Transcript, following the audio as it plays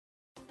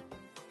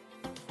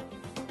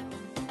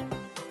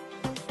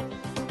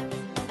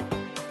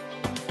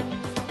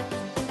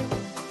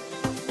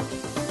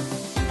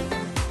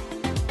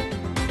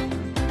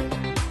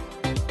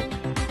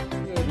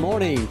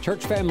morning,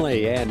 church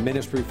family and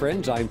ministry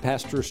friends. I'm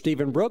Pastor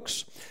Stephen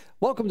Brooks.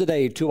 Welcome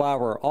today to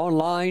our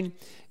online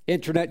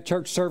internet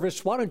church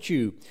service. Why don't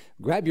you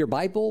grab your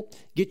Bible,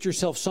 get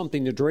yourself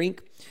something to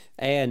drink,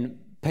 and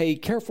pay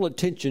careful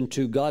attention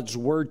to God's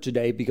Word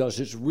today, because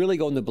it's really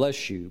going to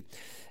bless you,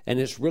 and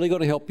it's really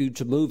going to help you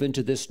to move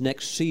into this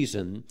next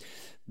season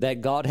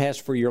that God has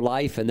for your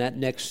life, and that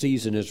next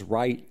season is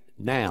right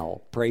now.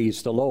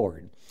 Praise the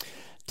Lord.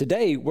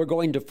 Today, we're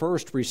going to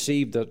first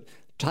receive the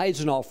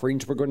tithes and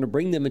offerings. We're going to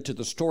bring them into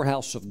the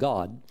storehouse of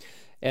God.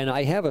 And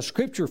I have a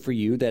scripture for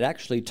you that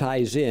actually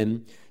ties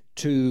in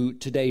to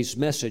today's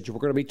message.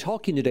 We're going to be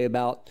talking today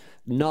about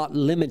not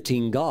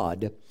limiting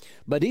God.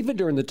 But even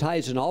during the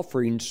tithes and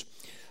offerings,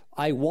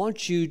 I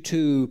want you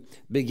to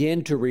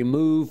begin to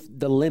remove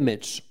the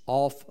limits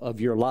off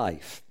of your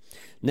life.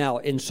 Now,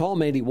 in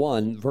Psalm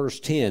 81, verse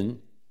 10,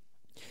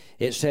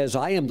 it says,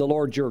 "I am the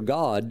Lord your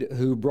God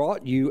who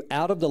brought you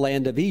out of the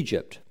land of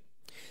Egypt.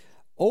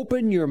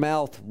 Open your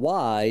mouth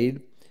wide,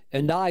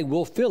 and I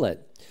will fill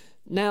it."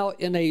 Now,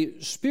 in a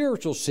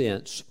spiritual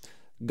sense,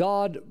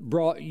 God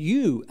brought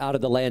you out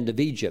of the land of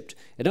Egypt.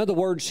 In other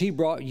words, He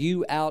brought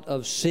you out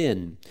of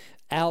sin,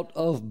 out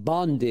of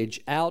bondage,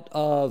 out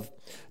of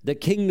the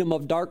kingdom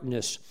of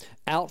darkness,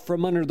 out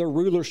from under the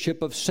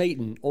rulership of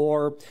Satan,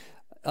 or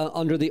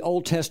under the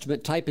Old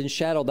Testament type and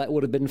shadow, that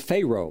would have been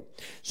Pharaoh.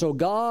 So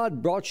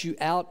God brought you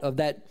out of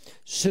that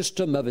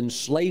system of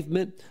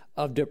enslavement,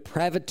 of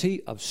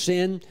depravity, of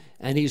sin,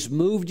 and He's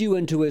moved you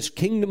into His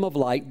kingdom of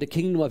light, the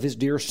kingdom of His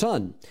dear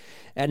Son.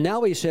 And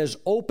now He says,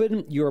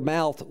 open your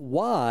mouth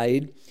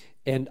wide,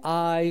 and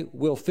I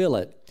will fill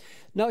it.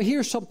 Now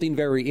here's something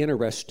very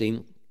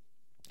interesting.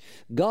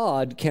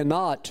 God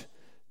cannot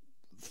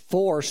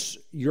force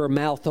your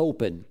mouth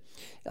open.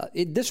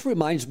 This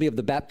reminds me of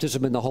the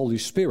baptism in the Holy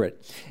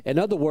Spirit. In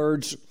other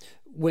words,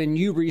 when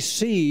you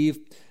receive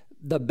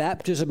the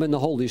baptism in the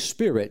Holy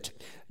Spirit,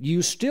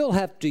 you still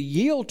have to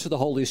yield to the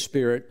Holy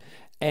Spirit,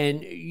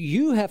 and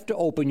you have to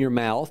open your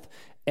mouth,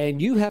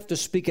 and you have to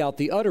speak out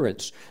the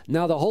utterance.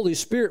 Now, the Holy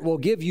Spirit will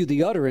give you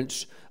the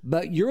utterance,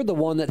 but you're the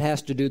one that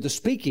has to do the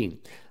speaking.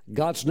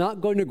 God's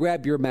not going to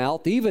grab your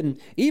mouth, even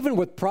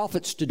with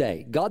prophets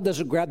today. God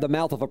doesn't grab the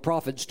mouth of a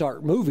prophet and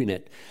start moving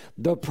it.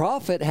 The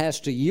prophet has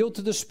to yield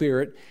to the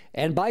Spirit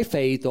and by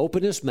faith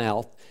open his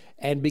mouth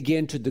and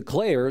begin to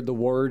declare the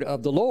word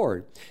of the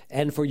Lord.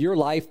 And for your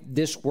life,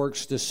 this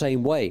works the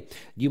same way.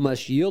 You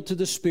must yield to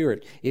the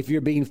Spirit. If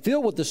you're being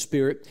filled with the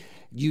Spirit,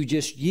 you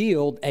just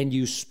yield and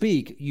you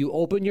speak. You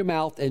open your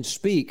mouth and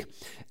speak.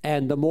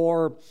 And the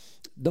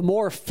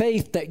more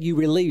faith that you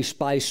release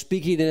by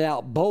speaking it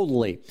out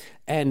boldly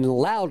and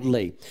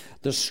loudly,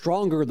 the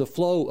stronger the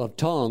flow of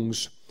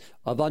tongues,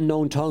 of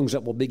unknown tongues,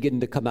 that will begin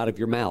to come out of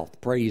your mouth.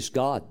 Praise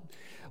God.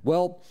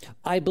 Well,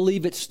 I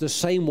believe it's the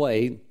same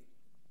way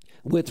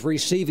with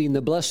receiving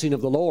the blessing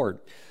of the Lord,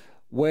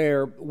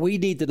 where we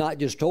need to not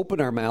just open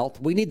our mouth,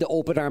 we need to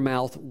open our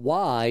mouth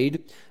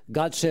wide.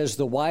 God says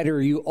the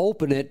wider you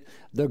open it,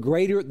 the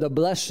greater the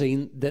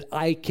blessing that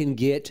I can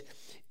get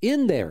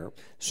in there.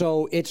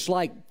 So it's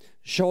like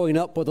showing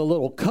up with a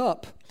little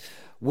cup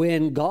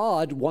when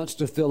God wants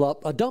to fill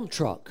up a dump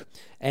truck.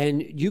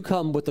 And you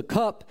come with a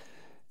cup,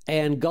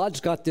 and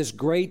God's got this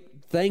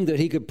great thing that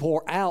He could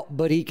pour out,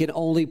 but He can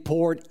only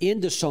pour it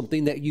into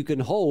something that you can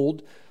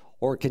hold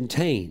or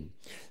contain.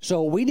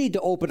 So we need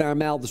to open our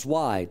mouths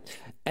wide.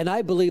 And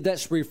I believe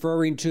that's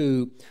referring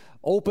to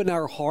open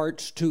our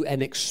hearts to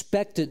an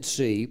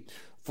expectancy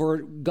for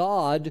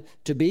God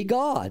to be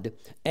God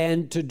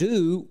and to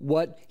do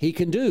what He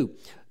can do.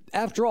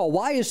 After all,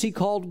 why is He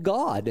called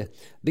God?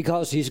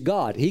 Because He's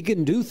God. He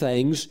can do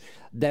things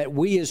that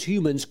we as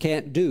humans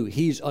can't do.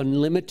 He's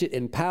unlimited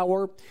in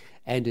power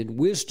and in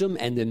wisdom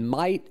and in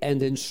might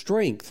and in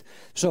strength.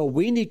 So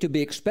we need to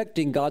be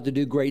expecting God to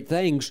do great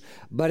things,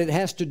 but it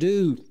has to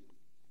do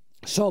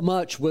so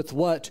much with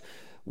what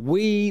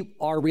we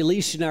are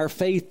releasing our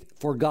faith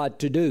for God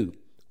to do.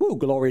 Woo,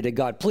 glory to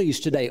God. Please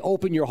today,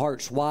 open your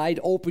hearts wide,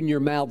 open your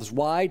mouths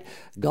wide.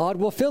 God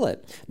will fill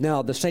it.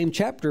 Now, the same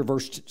chapter,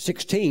 verse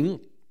 16,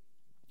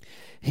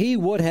 He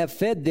would have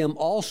fed them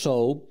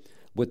also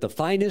with the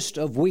finest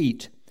of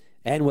wheat,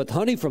 and with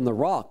honey from the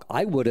rock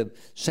I would have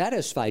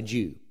satisfied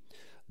you.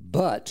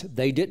 But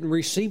they didn't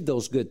receive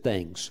those good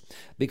things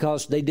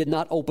because they did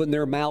not open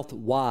their mouth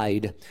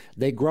wide.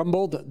 They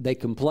grumbled, they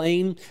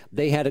complained,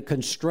 they had a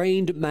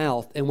constrained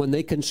mouth. And when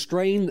they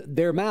constrained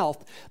their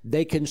mouth,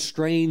 they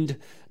constrained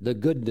the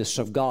goodness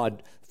of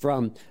God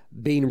from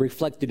being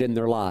reflected in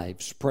their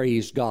lives.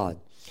 Praise God.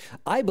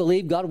 I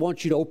believe God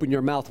wants you to open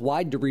your mouth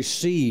wide to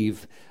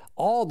receive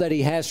all that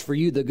He has for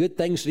you, the good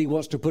things that He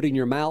wants to put in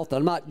your mouth.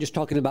 I'm not just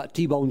talking about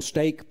T-bone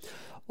steak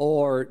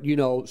or,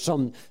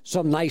 some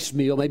nice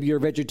meal. Maybe you're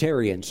a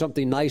vegetarian,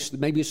 something nice,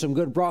 maybe some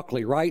good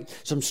broccoli, right?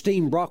 Some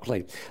steamed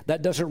broccoli.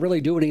 That doesn't really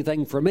do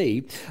anything for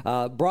me,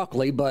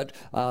 broccoli, but,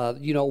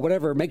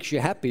 whatever makes you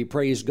happy,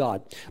 praise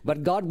God.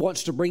 But God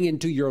wants to bring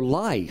into your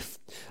life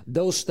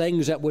those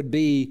things that would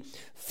be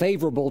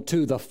favorable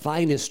to the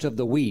finest of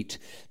the wheat,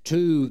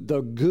 to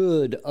the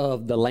good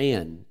of the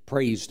land.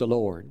 Praise the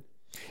Lord.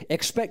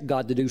 Expect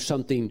God to do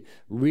something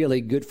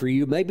really good for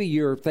you. Maybe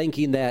you're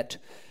thinking that,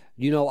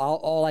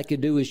 all I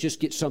could do is just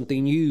get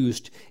something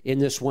used in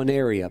this one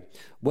area.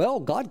 Well,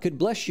 God could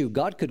bless you.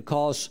 God could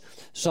cause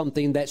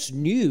something that's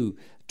new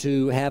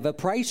to have a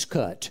price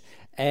cut.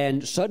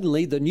 And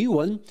suddenly the new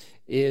one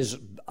is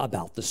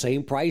about the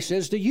same price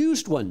as the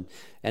used one.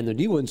 And the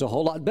new one's a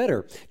whole lot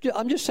better.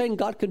 I'm just saying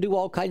God can do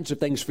all kinds of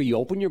things for you.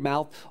 Open your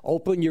mouth,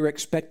 open your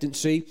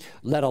expectancy,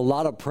 let a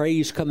lot of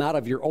praise come out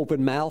of your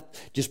open mouth.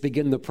 Just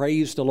begin to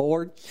praise the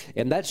Lord.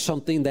 And that's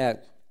something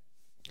that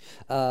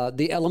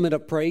the element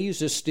of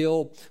praise is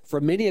still,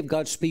 for many of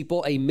God's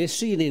people, a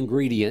missing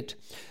ingredient.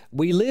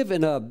 We live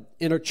in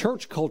a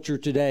church culture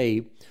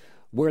today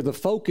where the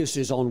focus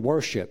is on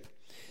worship,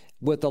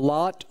 with a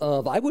lot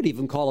of, I would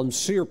even call them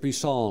syrupy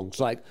songs,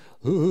 like,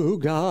 "Oh,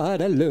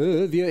 God, I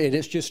love you." And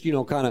it's just,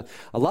 kind of,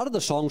 a lot of the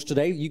songs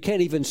today, you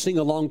can't even sing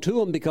along to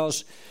them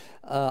because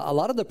a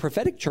lot of the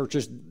prophetic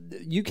churches,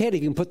 you can't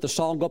even put the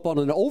song up on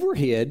an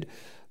overhead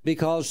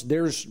because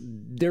there's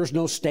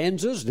no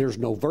stanzas, there's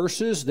no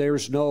verses, they're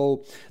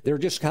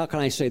just, how can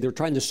I say, they're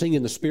trying to sing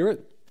in the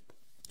Spirit.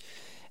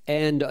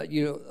 And,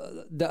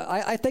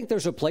 I think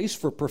there's a place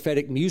for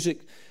prophetic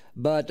music.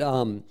 But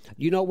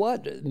you know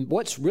what?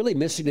 What's really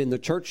missing in the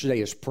church today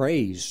is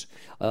praise.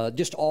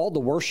 Just all the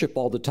worship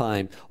all the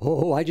time.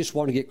 Oh, I just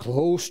want to get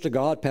close to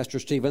God, Pastor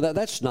Stephen.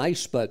 That's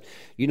nice, but,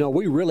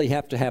 we really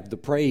have to have the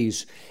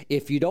praise.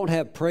 If you don't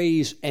have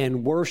praise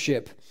and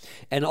worship,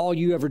 and all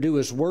you ever do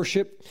is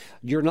worship,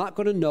 you're not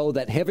going to know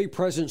that heavy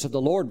presence of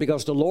the Lord,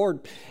 because the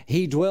Lord,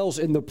 He dwells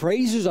in the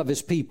praises of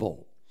His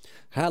people.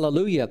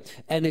 Hallelujah.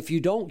 And if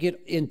you don't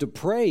get into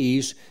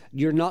praise,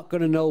 you're not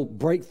going to know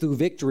breakthrough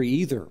victory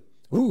either.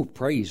 Ooh,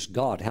 praise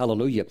God.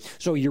 Hallelujah.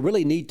 So you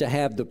really need to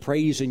have the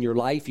praise in your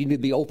life. You need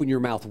to be open your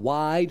mouth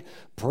wide,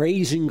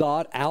 praising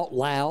God out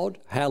loud.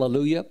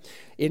 Hallelujah.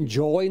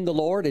 Enjoying the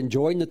Lord,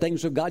 enjoying the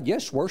things of God.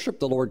 Yes,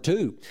 worship the Lord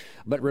too.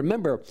 But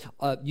remember,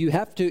 you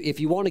have to, if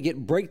you want to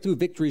get breakthrough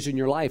victories in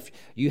your life,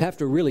 you have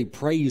to really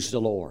praise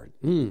the Lord.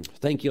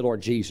 Thank you,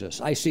 Lord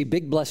Jesus. I see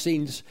big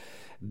blessings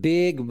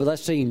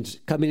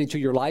coming into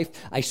your life.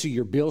 I see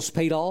your bills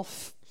paid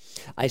off.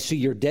 I see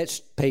your debts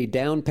paid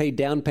down,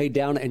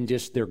 and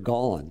just they're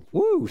gone.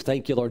 Woo!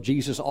 Thank you, Lord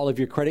Jesus. All of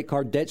your credit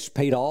card debts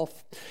paid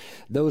off.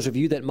 Those of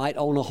you that might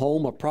own a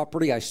home, a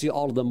property, I see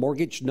all of the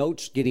mortgage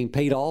notes getting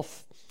paid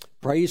off.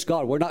 Praise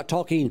God. We're not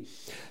talking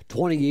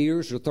 20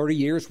 years or 30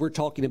 years. We're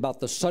talking about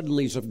the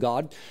suddenlies of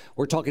God.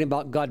 We're talking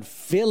about God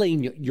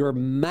filling your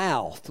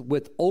mouth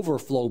with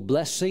overflow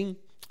blessing.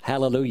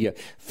 Hallelujah.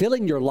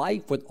 Filling your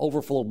life with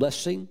overflow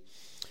blessing.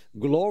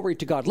 Glory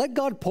to God. Let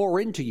God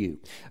pour into you.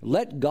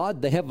 Let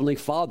God, the Heavenly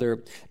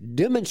Father,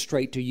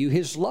 demonstrate to you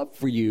His love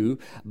for you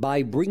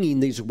by bringing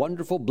these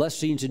wonderful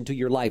blessings into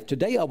your life.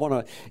 Today, I want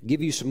to give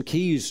you some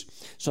keys,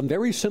 some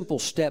very simple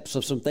steps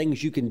of some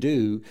things you can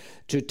do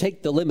to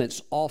take the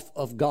limits off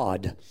of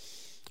God.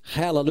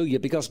 Hallelujah.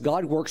 Because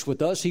God works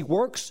with us. He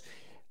works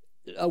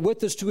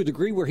with us to a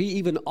degree where He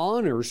even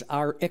honors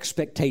our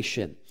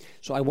expectation.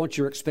 So I want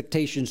your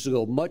expectations to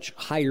go much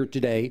higher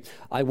today.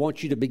 I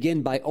want you to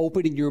begin by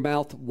opening your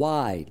mouth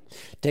wide.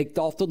 Take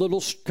off the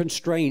little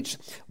constraints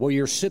where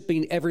you're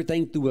sipping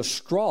everything through a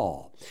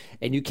straw,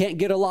 and you can't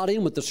get a lot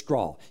in with the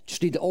straw.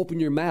 Just need to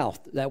open your mouth.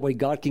 That way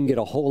God can get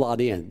a whole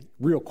lot in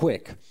real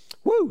quick.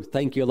 Woo!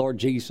 Thank you, Lord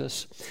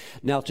Jesus.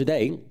 Now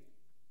today,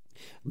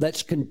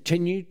 let's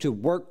continue to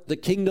work the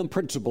kingdom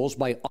principles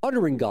by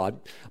honoring God,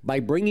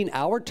 by bringing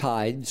our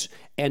tithes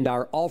and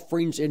our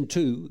offerings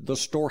into the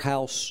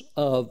storehouse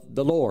of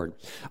the Lord.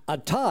 A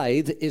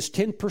tithe is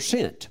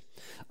 10%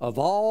 of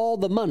all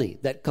the money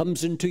that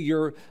comes into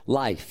your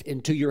life,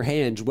 into your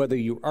hands, whether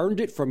you earned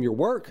it from your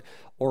work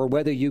or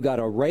whether you got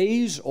a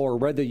raise or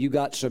whether you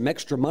got some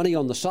extra money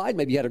on the side.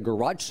 Maybe you had a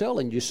garage sale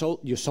and you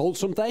sold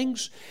some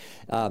things.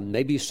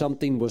 Maybe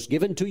something was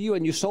given to you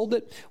and you sold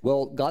it.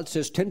 Well, God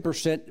says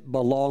 10%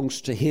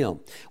 belongs to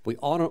Him. We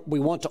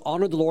want to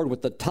honor the Lord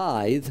with the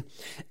tithe,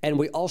 and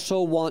we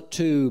also want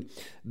to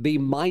be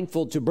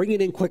mindful to bring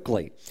it in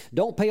quickly.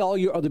 Don't pay all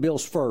your other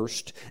bills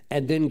first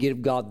and then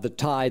give God the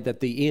tithe at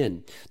the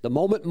end. The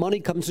moment money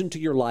comes into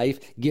your life,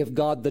 give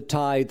God the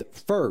tithe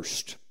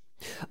first.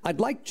 I'd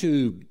like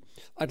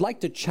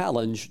to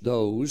challenge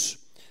those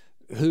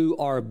who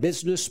are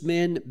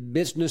businessmen,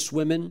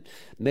 businesswomen.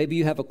 Maybe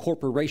you have a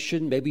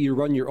corporation, maybe you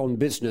run your own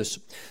business.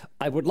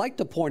 I would like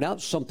to point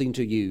out something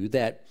to you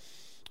that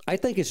I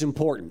think is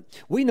important.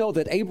 We know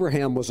that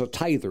Abraham was a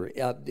tither.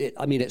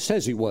 It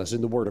says he was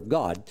in the Word of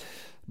God.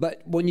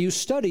 But when you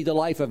study the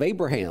life of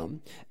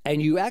Abraham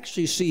and you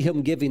actually see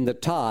him giving the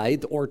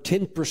tithe, or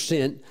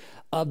 10%,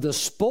 of the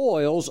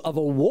spoils of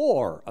a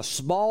war, a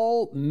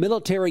small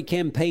military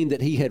campaign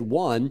that he had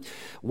won,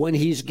 when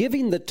he's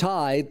giving the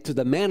tithe to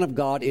the man of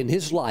God in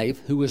his life,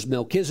 who is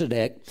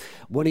Melchizedek,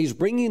 when he's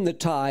bringing the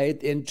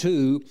tithe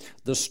into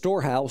the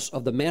storehouse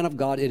of the man of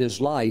God in his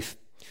life,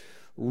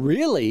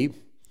 really,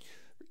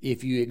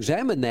 if you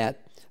examine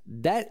that,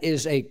 that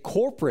is a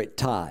corporate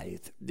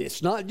tithe.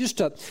 It's not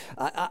just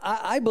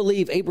I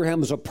believe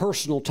Abraham is a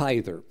personal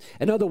tither.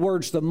 In other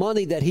words, the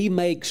money that he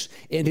makes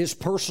in his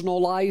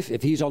personal life,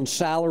 if he's on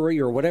salary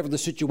or whatever the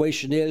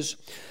situation is,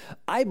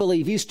 I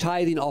believe he's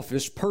tithing off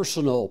his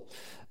personal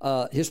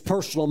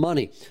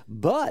money.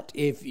 But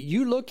if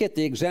you look at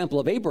the example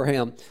of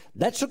Abraham,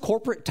 that's a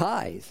corporate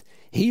tithe.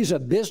 He's a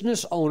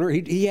business owner.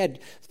 He had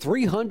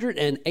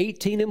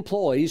 318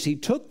 employees. He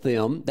took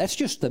them, that's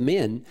just the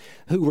men,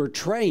 who were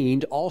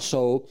trained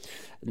also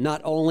not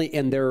only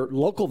in their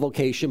local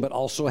vocation, but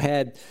also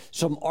had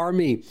some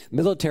Army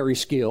military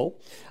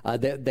skill.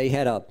 They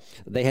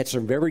had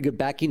some very good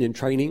backing and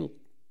training.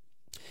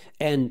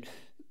 And,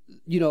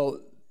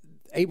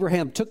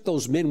 Abraham took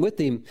those men with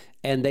him,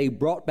 and they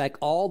brought back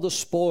all the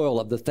spoil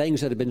of the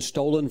things that had been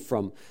stolen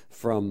from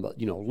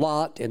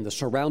Lot and the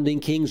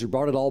surrounding kings, who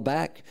brought it all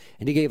back,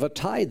 and he gave a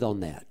tithe on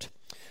that.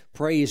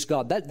 Praise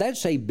God.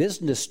 That's a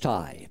business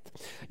tithe.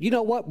 You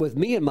know what? With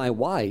me and my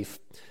wife,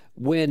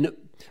 when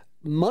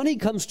money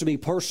comes to me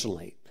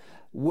personally,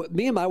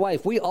 me and my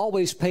wife, we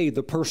always pay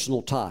the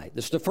personal tithe.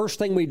 That's the first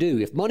thing we do.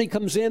 If money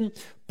comes in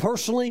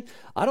personally,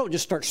 I don't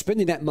just start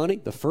spending that money.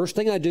 The first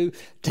thing I do,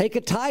 take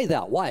a tithe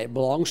out. Why? It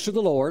belongs to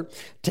the Lord.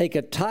 Take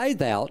a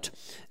tithe out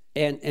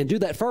and do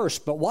that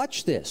first. But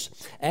watch this.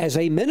 As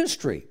a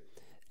ministry,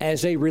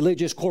 as a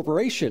religious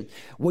corporation,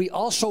 we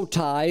also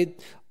tithe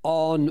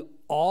on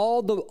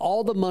all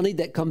the money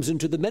that comes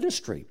into the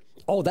ministry.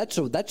 Oh, that's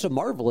a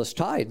marvelous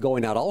tithe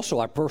going out also.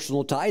 Our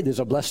personal tithe is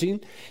a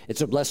blessing.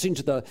 It's a blessing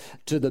to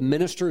the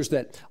ministers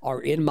that are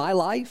in my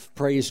life.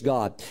 Praise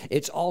God.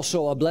 It's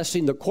also a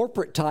blessing, the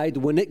corporate tithe,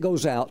 when it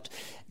goes out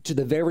to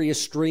the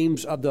various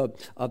streams of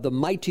the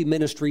mighty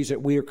ministries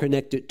that we are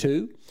connected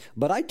to.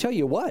 But I tell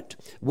you what,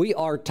 we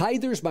are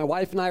tithers. My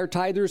wife and I are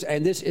tithers,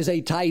 and this is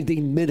a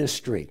tithing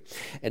ministry.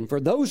 And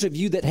for those of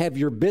you that have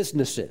your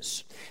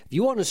businesses, if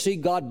you want to see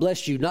God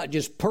bless you, not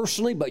just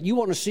personally, but you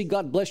want to see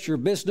God bless your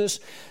business,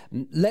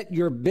 let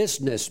your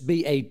business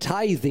be a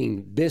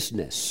tithing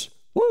business.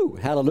 Woo,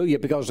 hallelujah,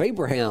 because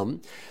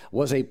Abraham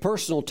was a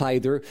personal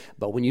tither,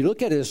 but when you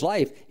look at his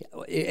life,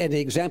 an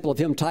example of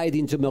him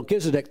tithing to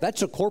Melchizedek,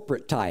 that's a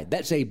corporate tithe.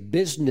 That's a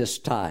business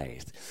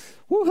tithe.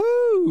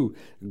 Woohoo!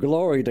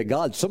 Glory to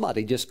God.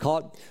 Somebody just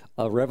caught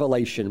a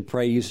revelation.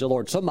 Praise the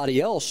Lord.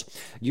 Somebody else,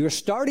 you're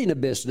starting a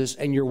business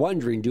and you're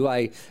wondering, do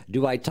I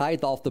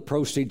tithe off the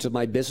proceeds of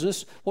my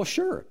business? Well,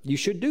 sure, you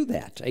should do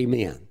that.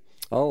 Amen.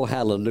 Oh,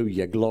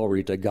 hallelujah.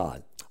 Glory to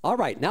God. All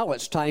right, now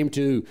it's time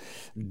to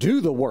do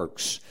the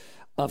works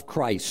of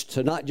Christ,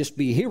 to not just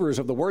be hearers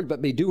of the word,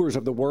 but be doers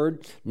of the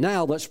word.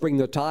 Now let's bring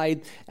the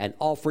tithe and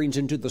offerings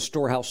into the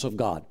storehouse of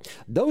God.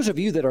 Those of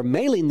you that are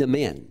mailing them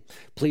in,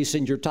 please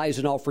send your tithes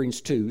and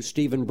offerings to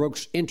Stephen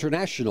Brooks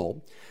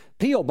International,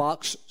 P.O.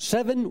 Box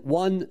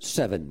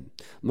 717,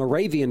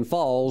 Moravian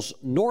Falls,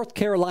 North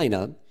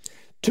Carolina,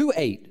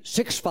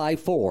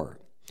 28654.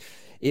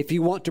 If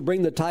you want to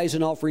bring the tithes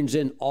and offerings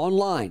in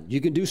online,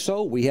 you can do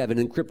so. We have an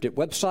encrypted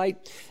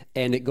website,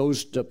 and it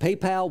goes to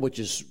PayPal, which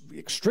is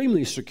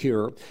extremely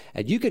secure.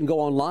 And you can go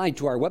online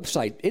to our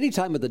website any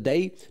time of the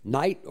day,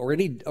 night, or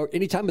any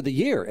time of the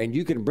year, and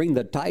you can bring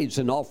the tithes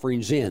and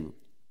offerings in.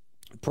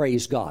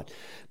 Praise God.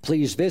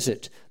 Please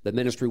visit the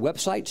ministry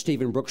website,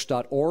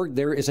 stephenbrooks.org.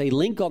 There is a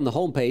link on the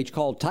homepage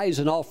called Tithes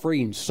and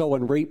Offerings, Sow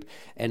and Reap,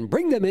 and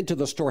bring them into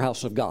the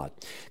storehouse of God.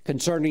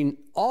 Concerning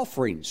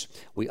offerings,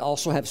 we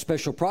also have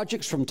special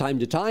projects from time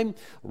to time.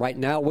 Right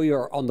now, we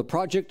are on the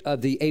project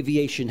of the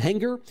aviation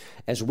hangar,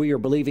 as we are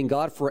believing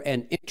God for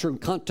an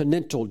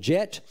intercontinental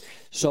jet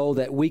so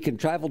that we can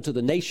travel to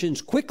the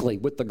nations quickly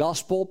with the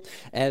gospel,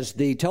 as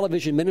the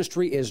television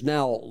ministry is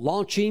now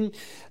launching.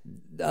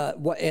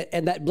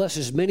 And that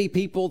blesses many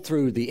people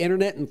through the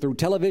internet and through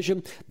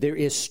television. There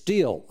is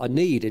still a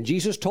need. And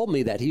Jesus told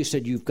me that. He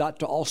said, you've got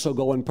to also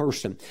go in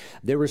person.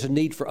 There is a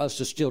need for us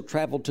to still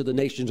travel to the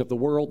nations of the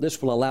world.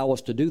 This will allow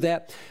us to do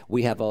that.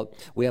 We have a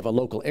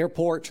local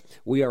airport.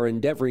 We are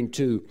endeavoring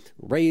to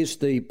raise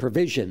the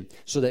provision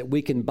so that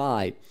we can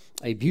buy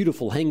a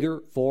beautiful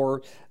hangar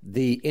for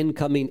the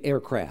incoming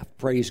aircraft.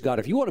 Praise God.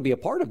 If you want to be a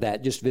part of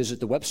that, just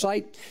visit the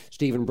website,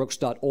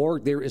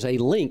 stephenbrooks.org. There is a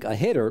link, a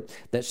header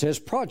that says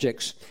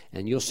projects,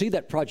 and you'll see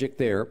that project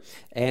there.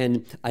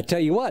 And I tell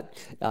you what,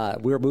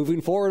 we're moving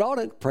forward on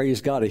it.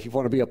 Praise God. If you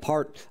want to be a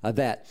part of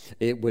that,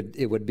 it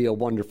would be a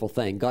wonderful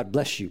thing. God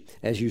bless you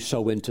as you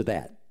sow into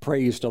that.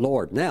 Praise the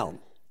Lord. Now,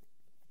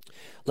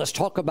 let's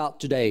talk about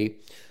today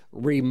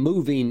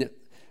removing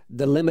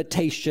the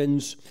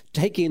limitations,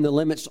 taking the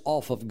limits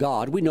off of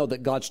God. We know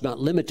that God's not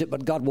limited,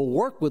 but God will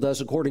work with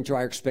us according to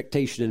our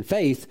expectation and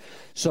faith.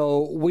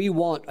 So we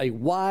want a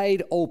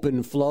wide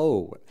open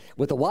flow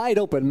with a wide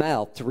open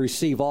mouth to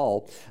receive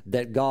all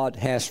that God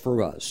has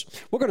for us.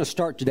 We're going to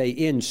start today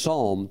in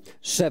Psalm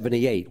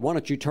 78. Why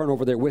don't you turn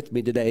over there with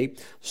me today?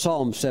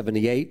 Psalm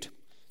 78.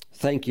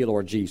 Thank you,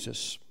 Lord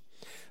Jesus.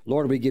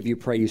 Lord, we give you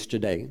praise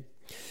today.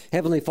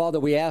 Heavenly Father,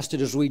 we ask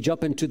that as we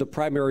jump into the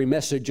primary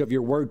message of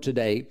your word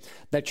today,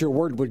 that your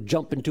word would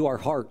jump into our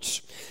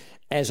hearts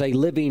as a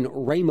living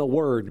rhema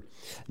word,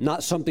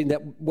 not something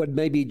that would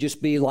maybe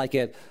just be like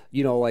a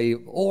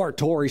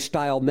oratory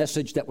style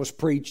message that was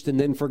preached and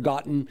then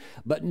forgotten.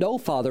 But no,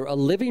 Father, a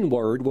living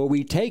word where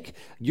we take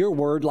your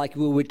word like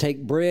we would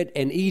take bread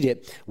and eat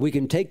it. We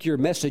can take your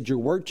message, your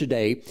word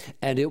today,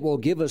 and it will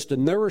give us the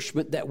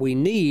nourishment that we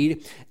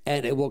need,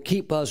 and it will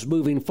keep us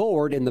moving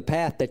forward in the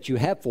path that you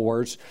have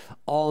for us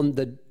on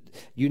the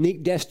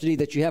unique destiny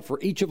that you have for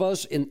each of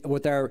us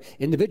with our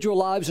individual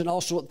lives, and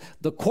also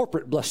the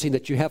corporate blessing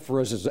that you have for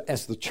us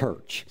as the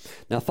church.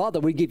 Now, Father,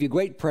 we give you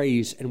great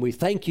praise, and we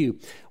thank you.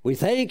 We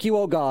thank you,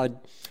 oh God.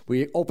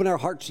 We open our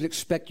hearts and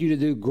expect you to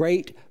do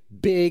great,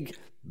 big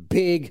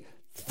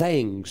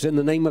things in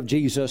the name of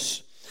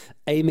Jesus.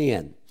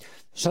 Amen.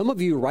 Some of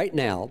you right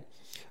now,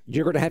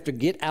 you're going to have to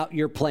get out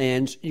your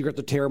plans. You're going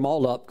to tear them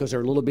all up because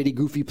they're little bitty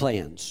goofy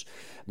plans.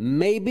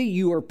 Maybe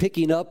you are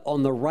picking up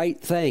on the right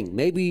thing.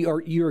 Maybe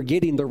you're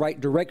getting the right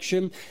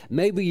direction.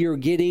 Maybe you're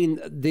getting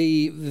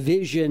the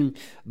vision,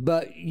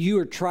 but you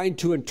are trying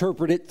to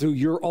interpret it through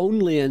your own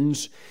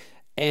lens,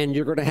 and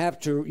you're going to have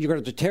to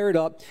tear it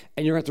up,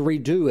 and you're going to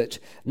have to redo it.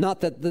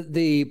 Not that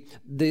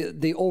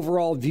the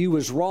overall view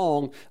is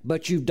wrong,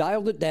 but you've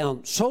dialed it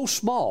down so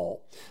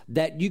small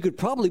that you could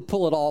probably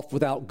pull it off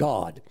without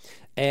God.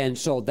 And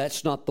so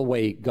that's not the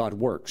way God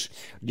works.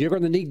 You're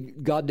going to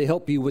need God to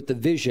help you with the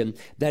vision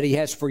that he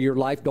has for your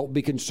life. Don't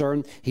be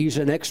concerned. He's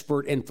an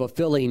expert in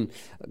fulfilling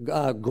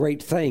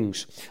great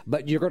things.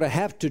 But you're going to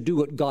have to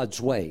do it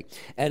God's way.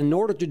 And in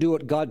order to do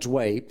it God's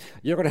way,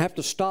 you're going to have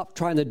to stop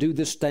trying to do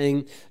this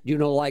thing,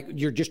 like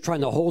you're just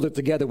trying to hold it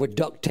together with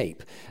duct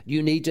tape.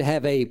 You need to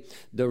have a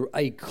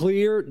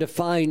clear,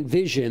 defined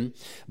vision,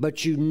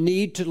 but you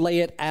need to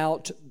lay it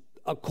out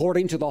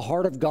according to the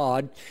heart of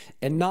God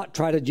and not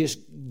try to just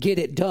get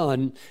it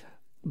done,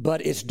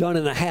 but it's done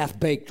in a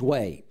half-baked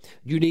way.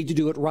 You need to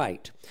do it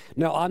right.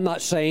 Now, I'm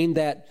not saying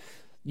that,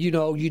 you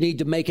need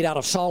to make it out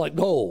of solid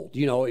gold.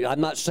 I'm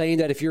not saying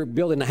that if you're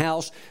building a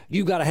house,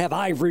 you've got to have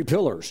ivory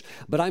pillars.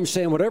 But I'm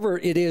saying whatever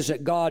it is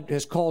that God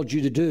has called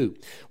you to do,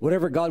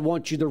 whatever God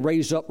wants you to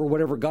raise up or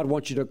whatever God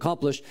wants you to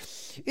accomplish,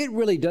 it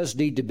really does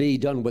need to be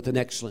done with an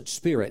excellent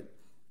spirit.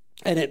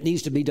 And it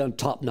needs to be done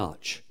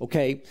top-notch,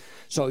 okay?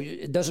 So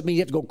it doesn't mean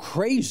you have to go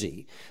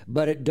crazy,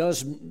 but it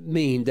does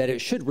mean that it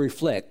should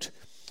reflect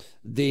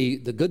the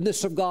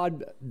goodness of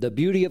God, the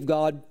beauty of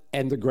God,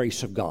 and the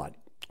grace of God.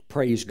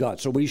 Praise God.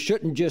 So we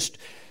shouldn't just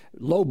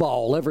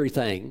lowball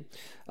everything,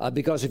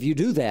 because if you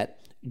do that,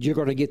 you're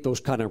going to get those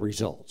kind of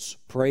results.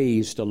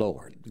 Praise the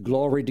Lord.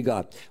 Glory to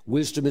God.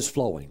 Wisdom is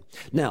flowing.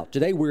 Now,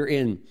 today we're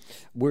in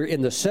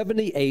the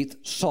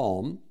 78th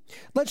Psalm.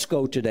 Let's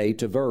go today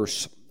to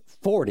verse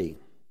 40.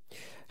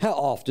 How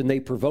often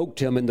they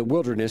provoked him in the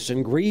wilderness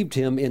and grieved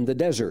him in the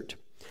desert.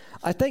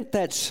 I think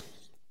that's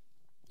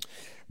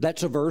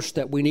a verse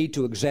that we need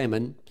to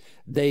examine.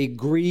 They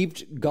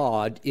grieved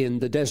God in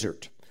the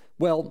desert.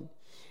 Well,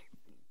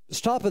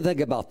 stop and think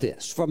about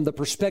this from the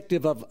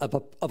perspective of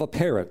a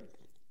parent.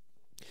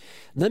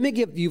 Let me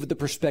give you the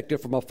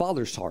perspective from a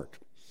father's heart.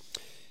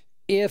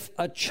 If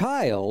a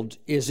child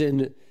is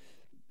in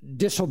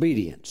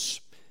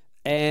disobedience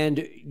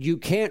and you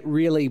can't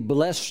really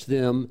bless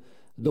them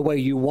the way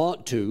you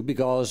want to,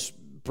 because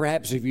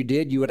perhaps if you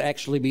did, you would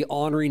actually be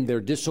honoring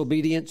their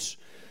disobedience.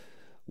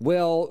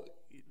 Well,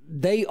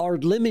 they are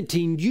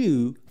limiting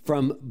you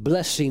from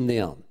blessing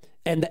them.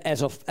 And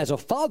as a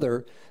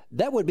father,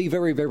 that would be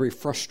very, very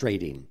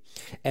frustrating.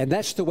 And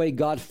that's the way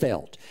God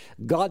felt.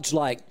 God's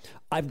like,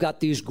 I've got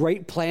these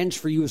great plans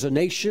for you as a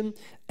nation,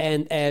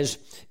 and as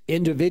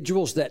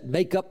individuals that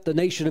make up the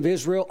nation of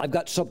Israel, I've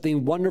got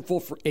something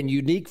wonderful and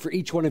unique for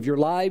each one of your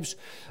lives,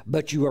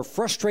 but you are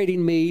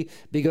frustrating me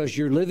because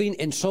you're living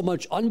in so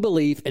much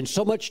unbelief and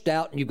so much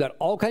doubt, and you've got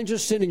all kinds of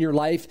sin in your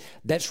life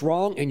that's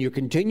wrong, and you're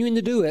continuing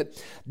to do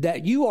it,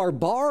 that you are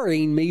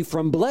barring me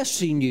from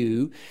blessing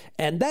you,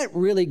 and that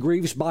really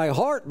grieves my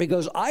heart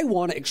because I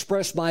want to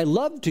express my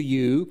love to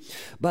you,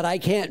 but I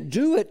can't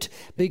do it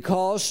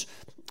because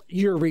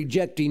you're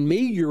rejecting me,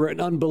 you're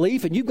in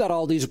unbelief, and you've got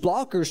all these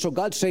blockers. So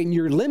God's saying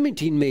you're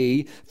limiting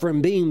me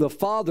from being the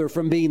father,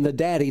 from being the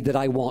daddy that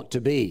I want to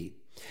be.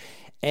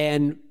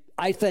 And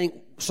I think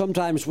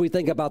sometimes we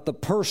think about the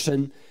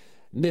person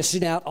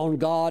missing out on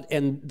God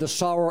and the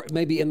sorrow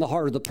maybe in the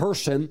heart of the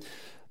person.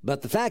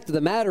 But the fact of the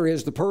matter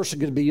is the person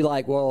could be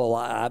like, well,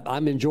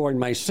 I'm enjoying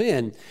my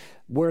sin,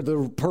 where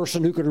the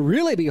person who could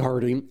really be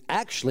hurting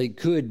actually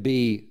could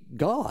be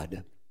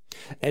God.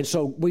 And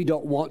so we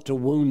don't want to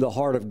wound the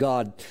heart of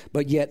God,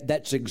 but yet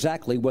that's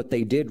exactly what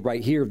they did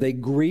right here. They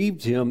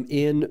grieved him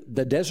in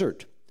the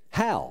desert.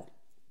 How?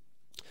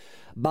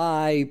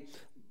 By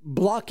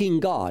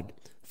blocking God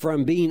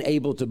from being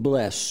able to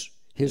bless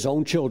his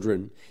own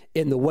children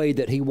in the way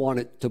that he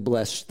wanted to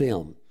bless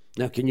them.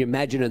 Now, can you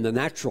imagine in the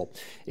natural,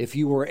 if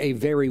you were a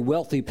very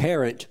wealthy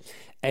parent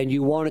and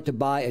you wanted to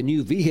buy a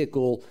new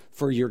vehicle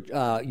for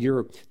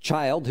your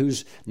child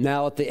who's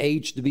now at the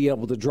age to be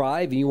able to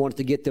drive, and you wanted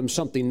to get them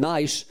something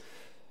nice,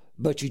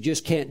 but you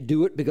just can't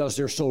do it because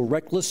they're so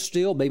reckless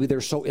still. Maybe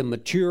they're so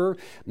immature.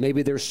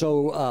 Maybe they're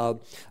so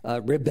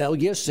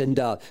rebellious, and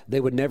they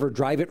would never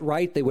drive it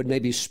right. They would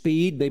maybe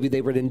speed. Maybe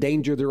they would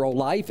endanger their whole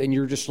life. And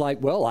you're just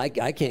like, well, I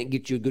can't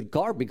get you a good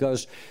car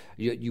because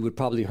you would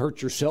probably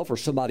hurt yourself or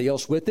somebody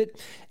else with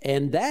it.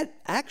 And that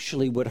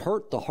actually would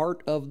hurt the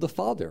heart of the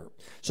Father.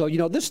 So,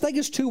 this thing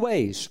is two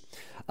ways.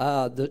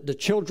 The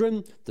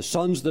children, the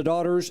sons, the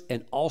daughters,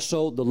 and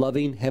also the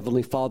loving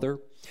Heavenly Father.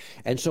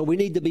 And so we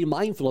need to be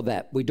mindful of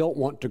that. We don't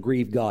want to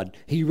grieve God.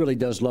 He really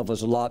does love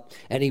us a lot,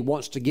 and He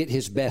wants to get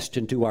His best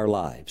into our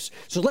lives.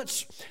 So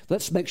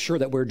let's make sure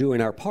that we're doing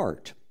our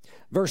part.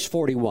 Verse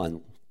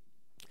 41.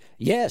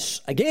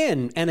 Yes,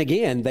 again and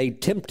again they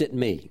tempted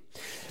me.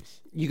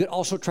 You could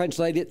also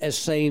translate it as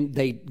saying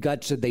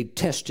God said they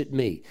tested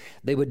me.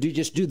 They would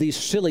just do these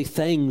silly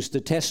things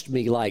to test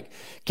me, like,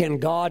 can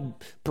God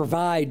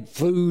provide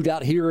food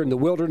out here in the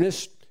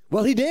wilderness?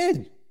 Well, He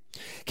did.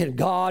 Can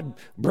God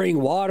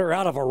bring water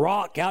out of a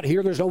rock out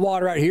here? There's no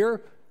water out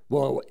here.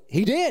 Well,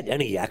 He did,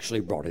 and He actually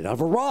brought it out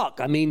of a rock.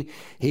 I mean,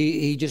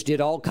 he just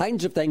did all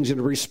kinds of things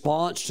in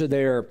response to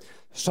their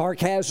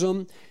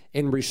sarcasm,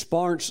 in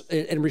response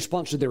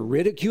to their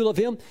ridicule of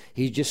Him.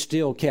 He just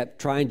still kept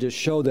trying to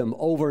show them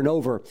over and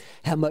over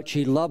how much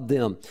He loved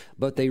them,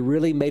 but they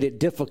really made it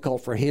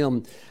difficult for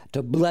Him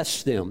to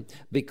bless them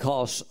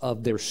because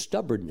of their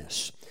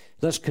stubbornness.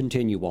 Let's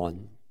continue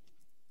on.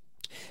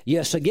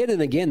 Yes, again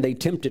and again they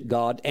tempted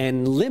God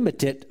and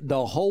limited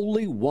the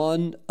Holy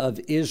One of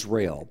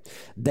Israel.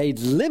 They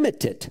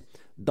limited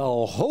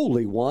the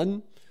Holy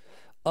One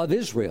of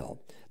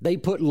Israel. They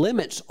put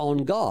limits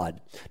on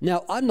God.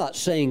 Now, I'm not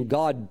saying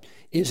God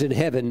is in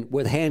heaven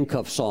with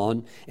handcuffs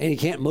on and He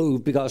can't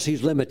move because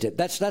He's limited.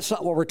 That's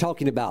not what we're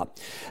talking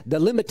about. The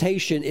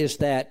limitation is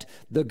that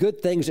the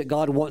good things that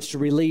God wants to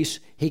release,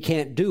 He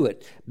can't do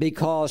it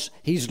because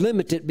He's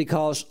limited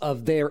because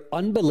of their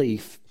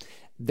unbelief,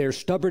 their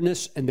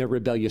stubbornness, and their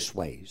rebellious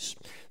ways.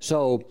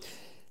 So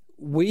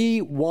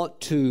we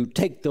want to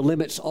take the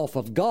limits off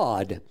of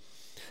God.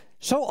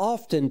 So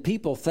often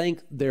people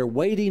think they're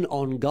waiting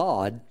on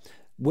God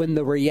when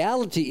the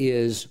reality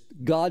is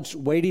God's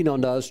waiting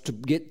on us to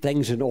get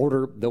things in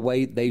order the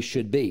way they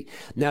should be.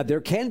 Now,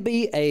 there can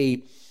be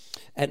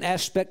an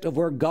aspect of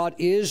where God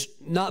is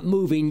not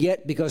moving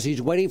yet because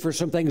He's waiting for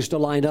some things to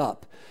line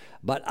up.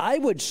 But I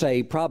would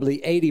say probably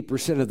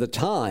 80% of the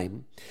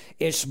time,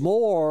 it's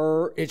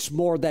more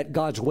that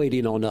God's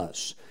waiting on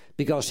us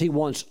because He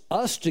wants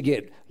us to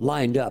get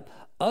lined up,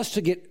 us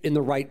to get in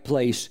the right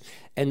place,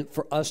 and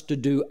for us to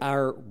do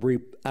our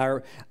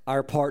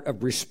part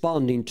of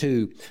responding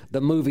to the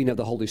moving of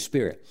the Holy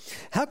Spirit.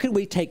 How can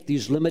we take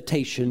these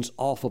limitations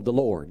off of the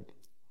Lord?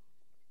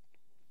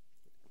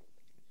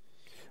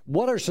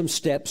 What are some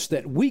steps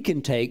that we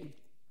can take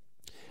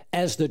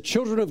as the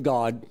children of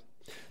God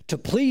to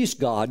please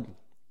God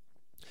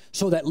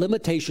so that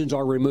limitations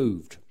are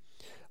removed?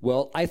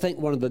 Well, I think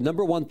one of the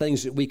number one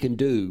things that we can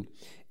do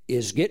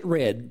is get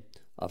rid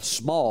of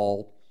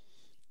small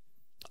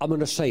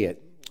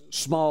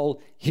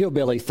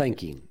hillbilly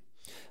thinking.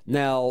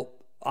 Now,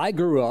 I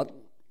grew up,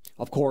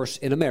 of course,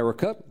 in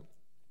America,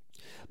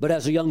 but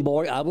as a young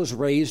boy, I was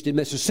raised in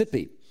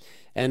Mississippi.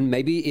 And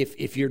maybe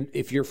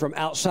if you're from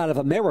outside of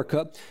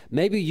America,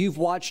 maybe you've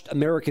watched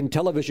American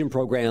television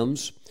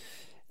programs,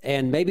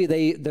 and maybe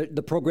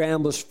the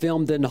program was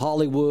filmed in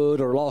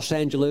Hollywood or Los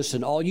Angeles,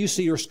 and all you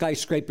see are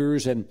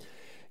skyscrapers and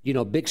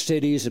big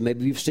cities, and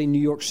maybe you've seen New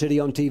York City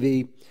on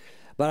TV.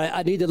 But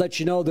I need to let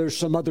you know there's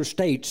some other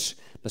states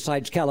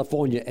besides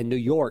California and New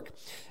York.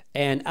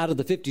 And out of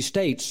the 50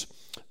 states,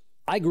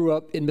 I grew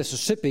up in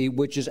Mississippi,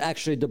 which is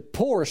actually the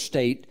poorest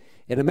state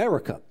in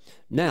America.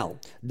 Now,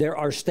 there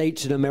are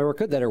states in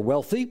America that are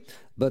wealthy,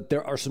 but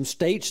there are some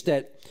states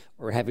that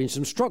are having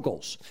some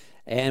struggles.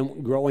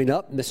 And growing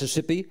up,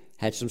 Mississippi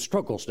had some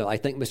struggles. Now, I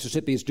think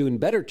Mississippi is doing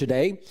better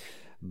today,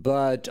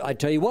 but I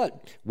tell you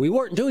what, we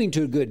weren't doing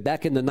too good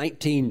back in the late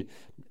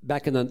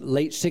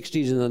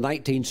 60s and the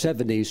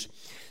 1970s,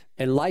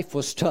 and life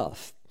was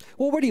tough.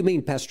 Well, what do you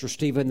mean, Pastor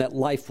Stephen, that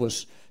life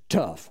was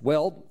tough?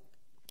 Well,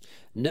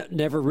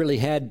 never really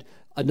had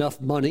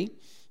enough money,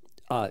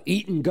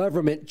 eating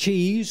government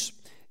cheese,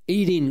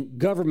 eating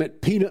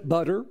government peanut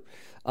butter,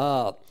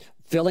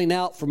 filling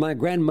out for my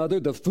grandmother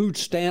the food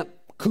stamp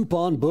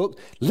coupon book,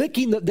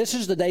 this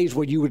is the days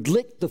where you would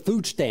lick the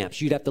food stamps.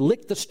 You'd have to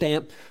lick the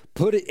stamp,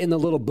 put it in the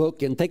little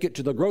book, and take it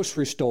to the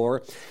grocery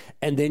store,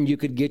 and then you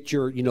could get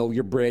your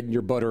bread and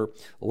your butter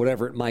or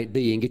whatever it might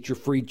be, and get your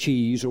free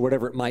cheese or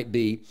whatever it might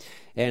be.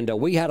 And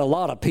we had a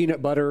lot of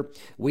peanut butter.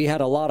 We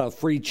had a lot of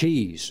free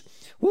cheese.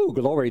 Woo,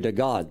 glory to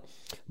God.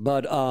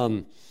 But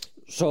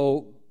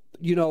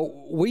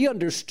we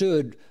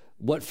understood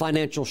what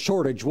financial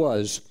shortage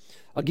was.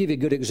 I'll give you a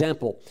good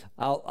example.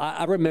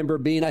 I remember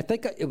being, I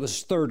think it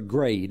was third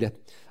grade.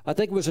 I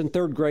think it was in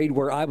third grade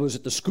where I was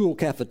at the school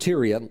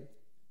cafeteria.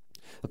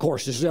 Of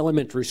course, this is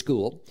elementary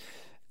school.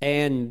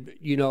 And,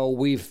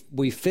 we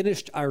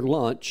finished our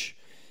lunch,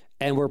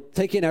 and we're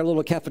taking our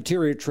little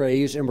cafeteria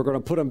trays and we're going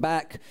to put them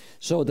back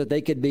so that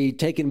they could be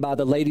taken by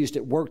the ladies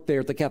that work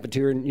there at the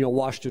cafeteria and,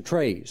 wash the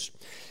trays.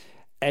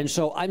 And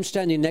so I'm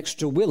standing next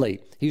to Willie.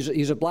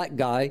 He's a black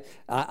guy.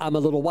 I'm a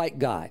little white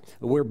guy.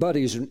 We're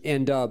buddies.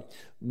 And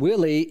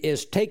Willie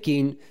is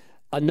taking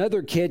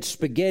another kid's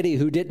spaghetti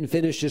who didn't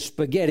finish his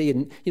spaghetti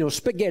and,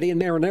 spaghetti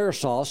and marinara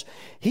sauce.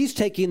 He's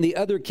taking the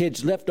other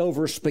kid's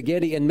leftover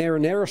spaghetti and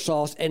marinara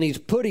sauce and he's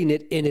putting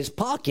it in his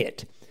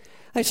pocket.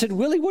 I said,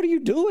 Willie, what are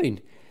you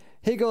doing?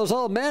 He goes,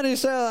 oh, man, he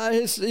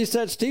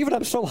said, Stephen,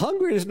 I'm so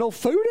hungry. There's no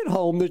food at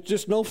home. There's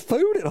just no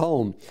food at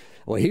home.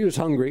 Well, he was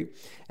hungry,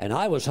 and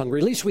I was hungry.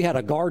 At least we had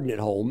a garden at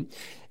home.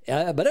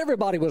 But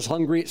everybody was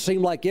hungry. It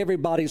seemed like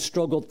everybody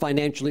struggled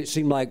financially. It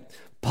seemed like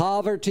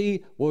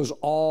poverty was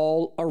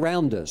all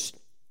around us.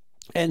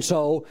 And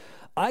so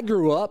I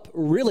grew up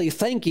really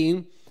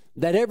thinking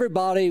that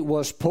everybody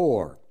was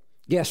poor.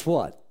 Guess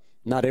what?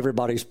 Not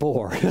everybody's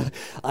poor.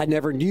 I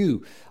never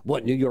knew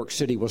what New York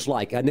City was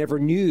like. I never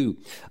knew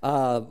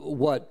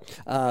what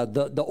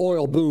the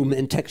oil boom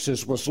in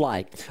Texas was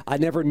like. I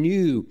never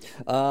knew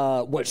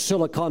what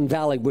Silicon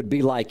Valley would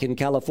be like in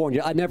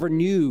California. I never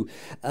knew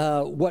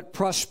what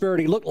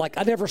prosperity looked like.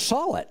 I never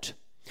saw it.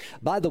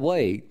 By the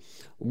way,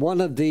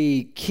 one of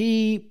the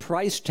key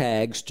price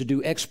tags to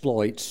do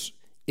exploits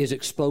is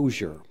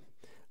exposure.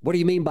 What do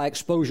you mean by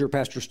exposure,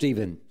 Pastor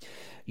Stephen?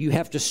 You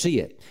have to see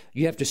it.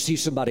 You have to see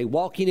somebody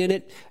walking in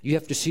it. You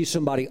have to see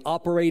somebody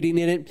operating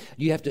in it.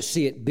 You have to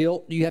see it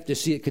built. You have to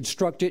see it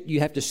constructed.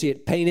 You have to see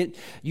it painted.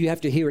 You have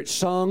to hear it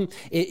sung.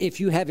 If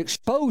you have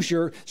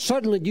exposure,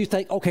 suddenly you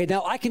think, okay,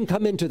 now I can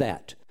come into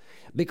that.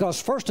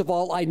 Because first of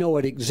all, I know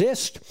it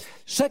exists.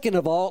 Second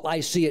of all,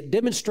 I see it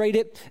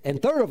demonstrated.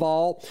 And third of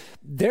all,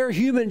 they're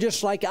human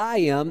just like I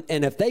am.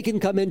 And if they can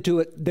come into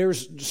it,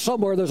 there's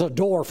a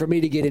door for me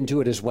to get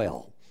into it as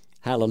well.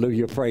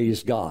 Hallelujah.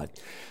 Praise God.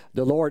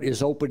 The Lord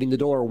is opening the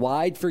door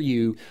wide for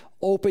you.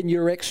 Open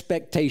your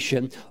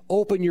expectation.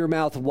 Open your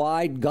mouth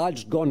wide.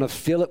 God's going to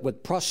fill it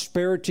with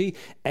prosperity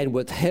and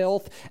with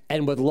health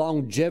and with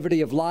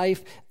longevity of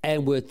life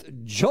and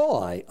with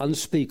joy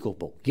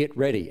unspeakable. Get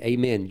ready.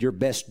 Amen. Your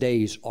best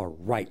days are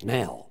right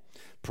now.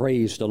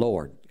 Praise the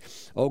Lord.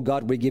 Oh,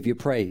 God, we give you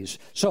praise.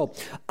 So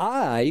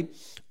I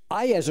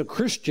as a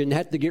Christian,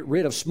 had to get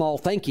rid of small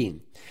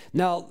thinking.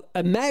 Now,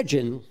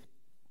 imagine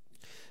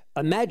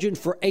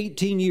for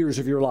 18 years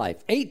of your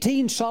life,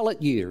 18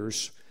 solid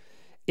years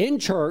in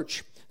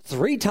church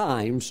 3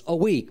 times a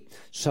week,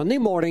 Sunday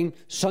morning,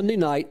 Sunday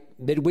night,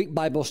 midweek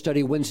Bible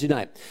study, Wednesday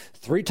night.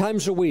 3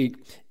 times a week,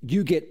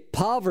 you get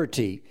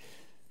poverty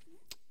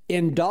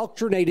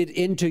indoctrinated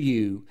into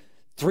you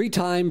 3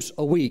 times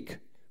a week.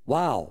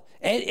 Wow.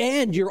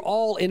 And you're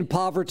all in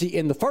poverty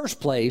in the first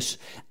place,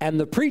 and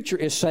the preacher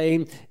is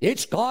saying,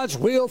 it's God's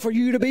will for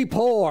you to be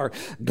poor.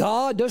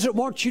 God doesn't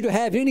want you to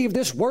have any of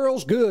this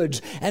world's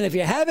goods, and if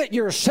you have it,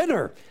 you're a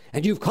sinner,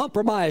 and you've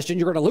compromised, and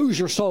you're going to lose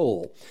your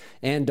soul.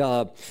 And,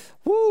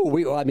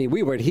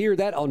 we would hear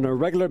that on a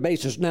regular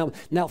basis.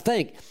 Now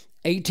think,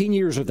 18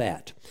 years of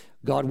that.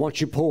 God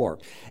wants you poor.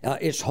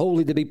 It's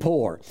holy to be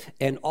poor.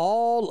 And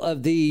all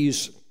of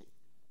these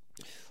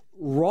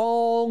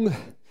wrong,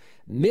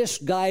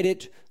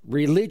 misguided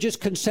religious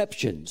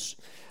conceptions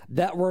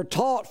that were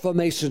taught from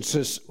a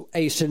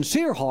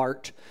sincere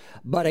heart,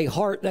 but a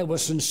heart that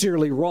was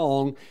sincerely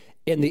wrong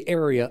in the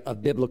area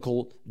of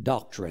biblical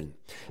doctrine.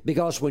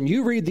 Because when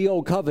you read the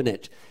Old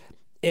Covenant,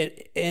 and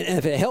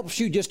if it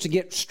helps you just to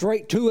get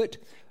straight to it,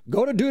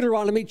 go to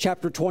Deuteronomy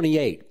chapter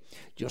 28.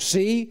 You'll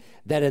see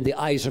that in the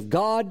eyes of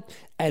God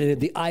and in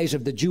the eyes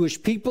of the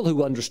Jewish people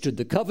who understood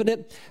the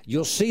covenant,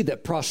 you'll see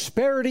that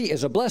prosperity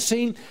is a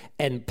blessing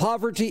and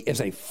poverty is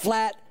a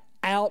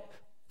flat-out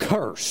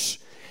curse.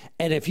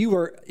 And if you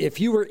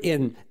were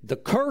in the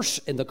curse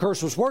and the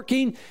curse was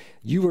working,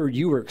 you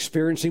were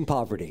experiencing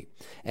poverty.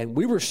 And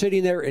we were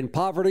sitting there in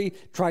poverty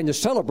trying to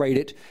celebrate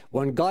it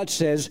when God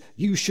says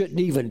you shouldn't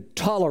even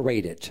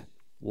tolerate it.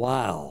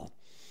 Wow.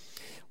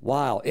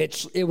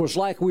 It was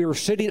like we were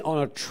sitting on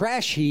a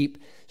trash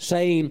heap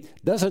saying,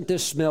 doesn't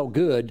this smell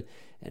good?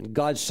 And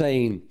God's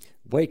saying,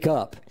 wake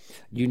up.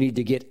 You need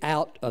to get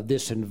out of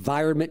this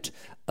environment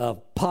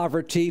of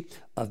poverty,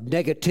 of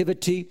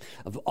negativity,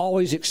 of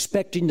always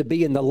expecting to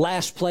be in the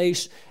last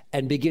place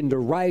and begin to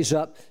rise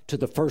up to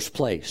the first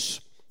place.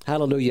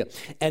 Hallelujah.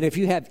 And if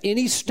you have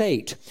any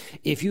state,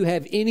 if you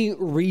have any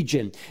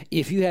region,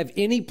 if you have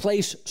any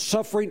place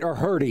suffering or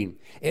hurting,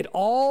 it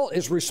all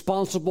is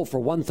responsible for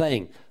one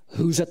thing: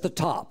 who's at the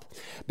top.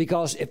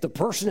 Because if the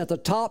person at the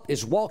top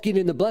is walking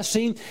in the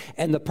blessing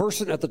and the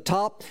person at the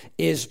top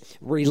is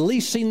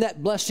releasing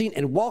that blessing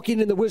and walking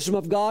in the wisdom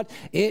of God,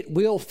 it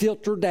will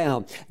filter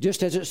down.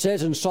 Just as it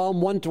says in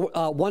Psalm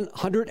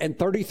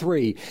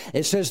 133,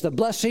 it says the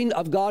blessing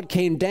of God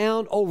came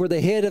down over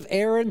the head of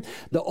Aaron.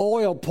 The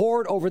oil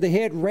poured over the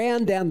head,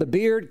 ran down the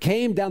beard,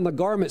 came down the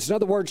garments. In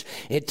other words,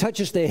 it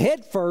touches the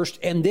head first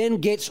and then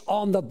gets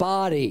on the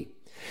body.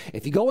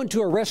 If you go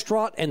into a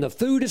restaurant and the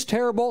food is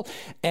terrible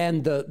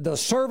and the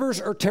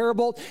servers are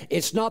terrible,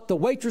 it's not the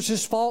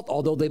waitress's fault,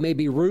 although they may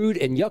be rude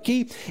and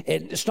yucky.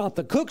 It's not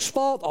the cook's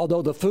fault,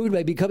 although the food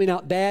may be coming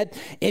out bad.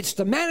 It's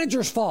the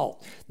manager's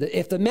fault.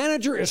 If the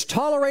manager is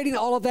tolerating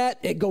all of that,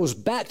 it goes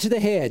back to the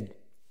head.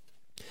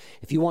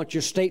 If you want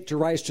your state to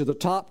rise to the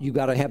top, you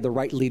got to have the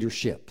right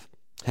leadership.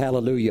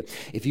 Hallelujah.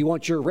 If you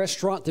want your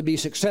restaurant to be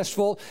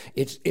successful,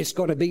 it's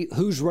going to be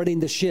who's running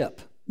the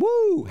ship.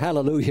 Woo!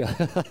 Hallelujah.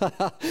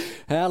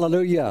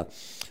 Hallelujah.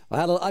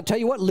 I'll tell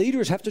you what,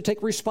 leaders have to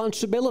take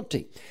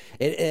responsibility.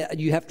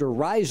 You have to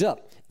rise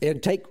up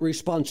and take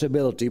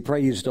responsibility.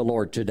 Praise the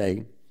Lord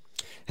today.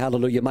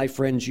 Hallelujah. My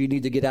friends, you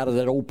need to get out of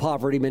that old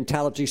poverty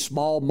mentality,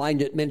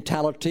 small-minded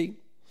mentality.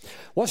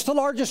 What's the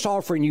largest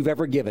offering you've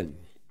ever given?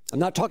 I'm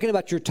not talking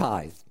about your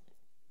tithe.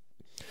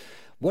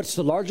 What's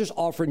the largest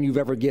offering you've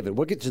ever given?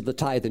 We'll get to the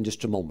tithe in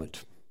just a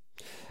moment.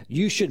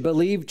 You should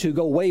believe to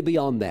go way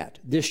beyond that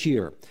this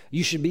year.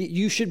 You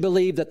should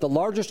believe that the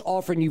largest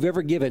offering you've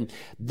ever given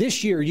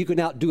this year, you can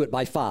outdo it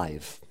by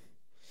 5.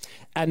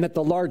 And that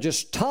the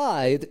largest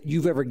tithe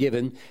you've ever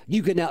given,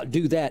 you can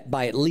outdo that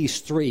by at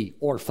least 3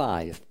 or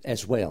 5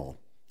 as well.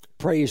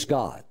 Praise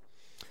God.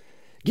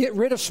 Get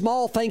rid of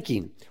small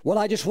thinking. Well,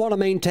 I just want to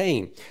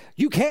maintain.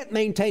 You can't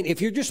maintain.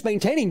 If you're just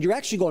maintaining, you're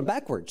actually going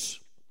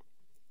backwards.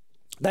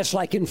 That's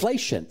like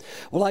inflation.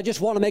 Well, I just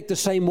want to make the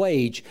same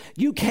wage.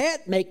 You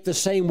can't make the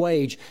same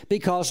wage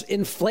because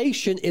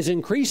inflation is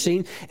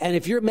increasing. And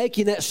if you're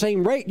making that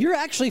same rate, you're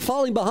actually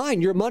falling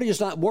behind. Your money is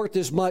not worth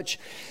as much,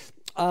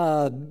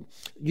 today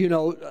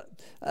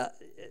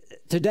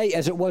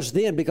as it was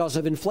then because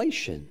of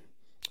inflation.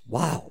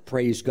 Wow,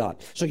 praise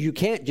God. So you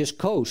can't just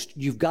coast.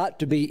 You've got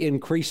to be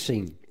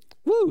increasing.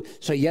 Woo!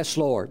 Say yes,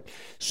 Lord.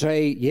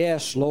 Say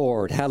yes,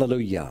 Lord.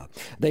 Hallelujah.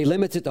 They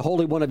limited the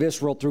Holy One of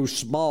Israel through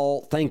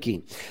small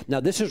thinking.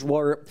 Now, this is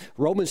where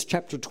Romans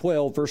chapter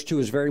 12, verse 2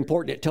 is very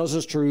important. It tells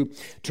us to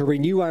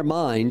renew our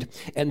mind.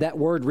 And that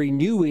word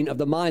renewing of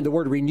the mind, the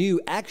word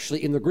renew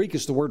actually in the Greek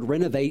is the word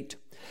renovate.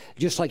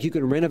 Just like you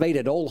can renovate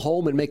an old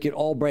home and make it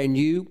all brand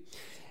new.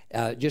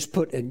 Just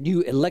put a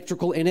new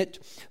electrical in it,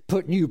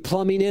 put new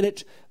plumbing in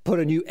it, put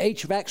a new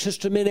HVAC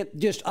system in it.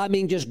 Just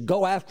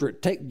go after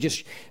it.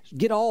 Just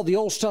get all the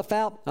old stuff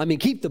out.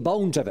 Keep the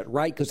bones of it,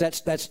 right? Because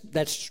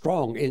that's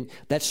strong and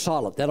that's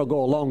solid. That'll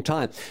go a long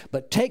time.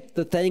 But take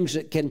the things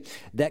that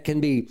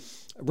can be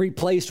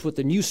replaced with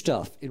the new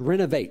stuff and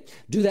renovate.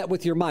 Do that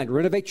with your mind.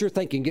 Renovate your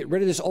thinking. Get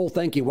rid of this old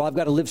thinking. Well, I've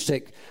got to live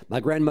sick.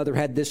 My grandmother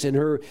had this in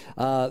her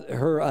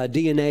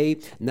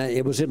DNA. And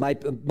it was in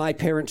my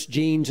parents'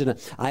 genes, and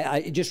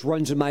it just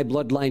runs in my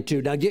bloodline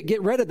too. Now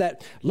get rid of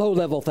that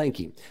low-level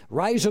thinking.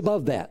 Rise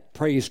above that.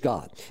 Praise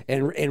God,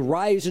 and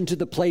rise into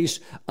the place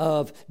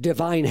of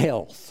divine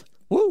health.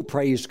 Woo!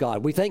 Praise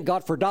God. We thank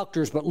God for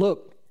doctors, but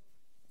look.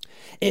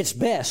 It's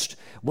best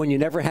when you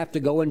never have to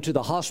go into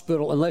the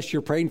hospital unless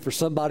you're praying for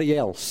somebody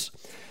else.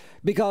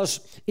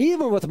 Because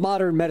even with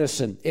modern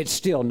medicine, it's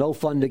still no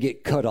fun to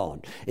get cut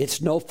on.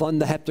 It's no fun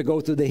to have to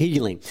go through the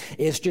healing.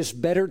 It's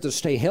just better to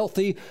stay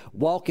healthy,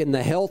 walk in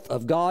the health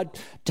of God,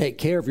 take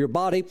care of your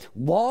body,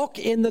 walk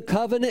in the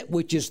covenant,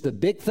 which is the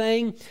big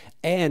thing,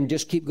 and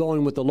just keep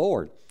going with the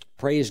Lord.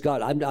 Praise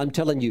God. I'm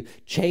telling you,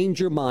 change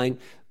your mind,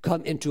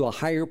 come into a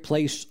higher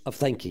place of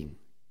thinking.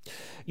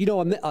 You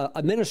know,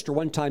 a minister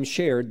one time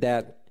shared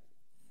that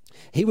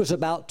he was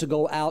about to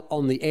go out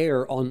on the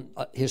air on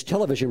his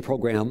television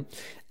program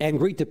and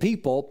greet the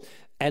people.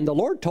 And the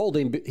Lord told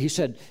him, he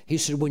said,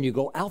 when you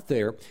go out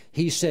there,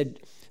 he said,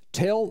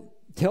 tell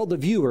the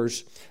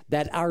viewers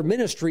that our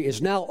ministry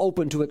is now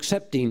open to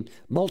accepting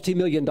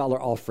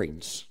multi-million-dollar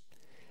offerings.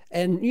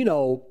 And,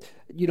 I'm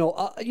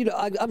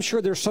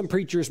sure there's some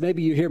preachers,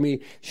 maybe you hear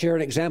me share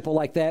an example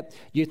like that.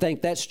 You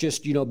think that's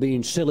just,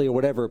 being silly or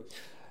whatever.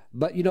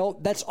 But,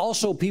 that's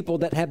also people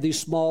that have these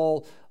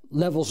small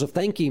levels of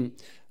thinking.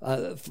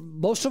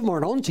 Most of them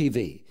aren't on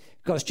TV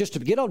because just to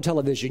get on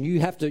television,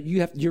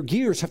 your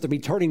gears have to be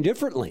turning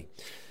differently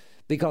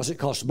because it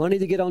costs money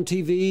to get on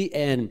TV.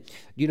 And,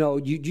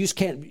 you just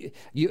can't,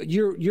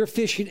 you're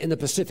fishing in the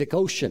Pacific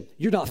Ocean.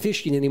 You're not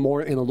fishing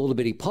anymore in a little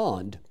bitty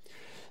pond.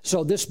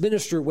 So this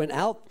minister went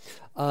out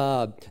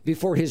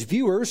before his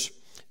viewers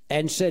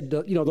and said,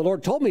 the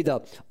Lord told me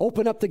to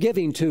open up the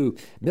giving to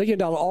 $1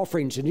 million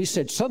offerings. And he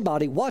said,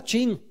 somebody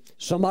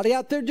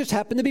out there just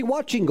happened to be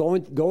watching,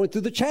 going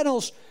through the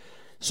channels,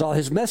 saw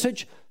his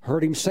message,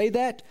 heard him say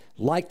that,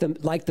 liked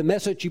the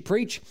message he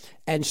preached,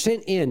 and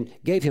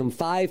gave him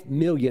 $5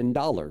 million.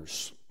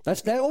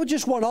 That was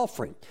just one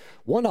offering.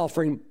 One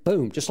offering,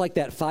 boom, just like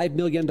that, $5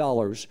 million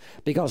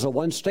because of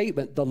one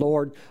statement the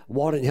Lord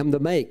wanted him to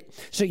make.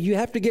 So you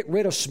have to get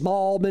rid of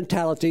small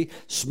mentality,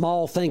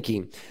 small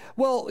thinking.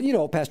 Well,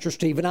 Pastor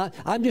Stephen,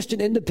 I'm just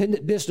an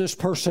independent business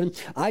person.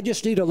 I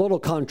just need a little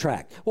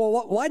contract.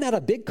 Well, why not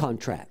a big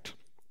contract?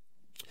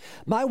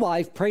 My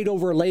wife prayed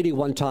over a lady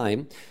one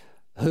time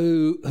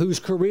whose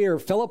career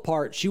fell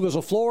apart. She was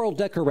a floral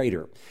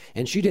decorator,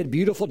 and she did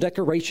beautiful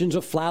decorations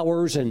of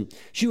flowers, and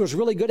she was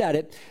really good at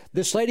it.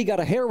 This lady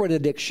got a heroin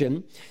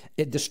addiction.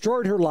 It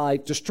destroyed her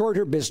life, destroyed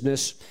her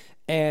business,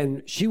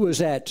 and she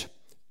was at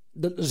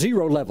the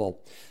zero level.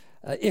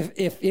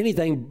 If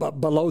anything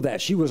below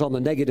that, she was on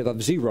the negative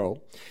of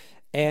zero.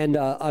 And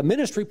a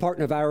ministry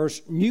partner of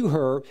ours knew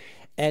her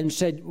and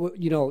said,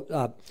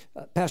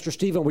 Pastor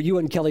Stephen, will you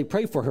and Kelly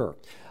pray for her?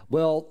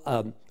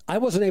 Well, I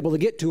wasn't able to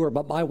get to her,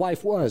 but my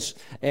wife was.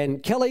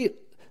 And Kelly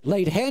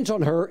laid hands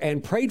on her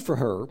and prayed for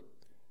her.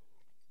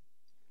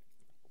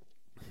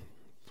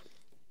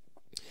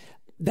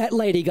 That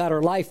lady got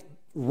her life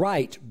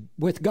right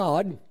with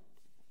God.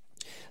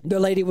 The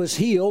lady was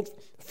healed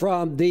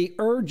from the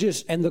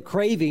urges and the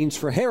cravings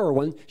for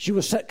heroin. She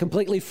was set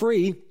completely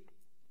free.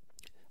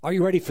 Are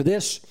you ready for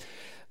this?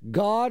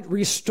 God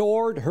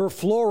restored her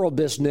floral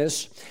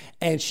business,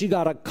 and she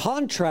got a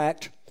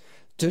contract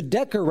to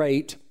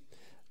decorate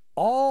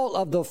all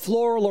of the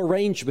floral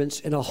arrangements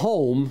in a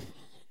home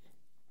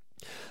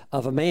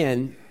of a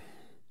man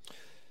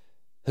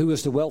who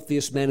was the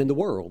wealthiest man in the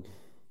world.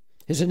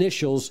 His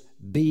initials,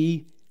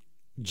 BG.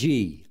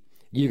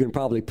 You can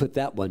probably put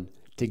that one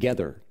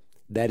together.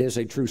 That is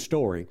a true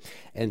story.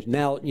 And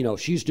now,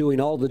 she's doing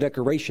all the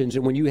decorations.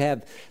 And when you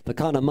have the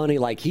kind of money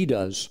like he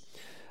does,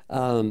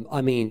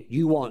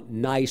 you want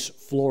nice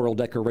floral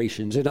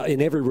decorations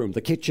in every room,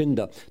 the kitchen,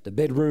 the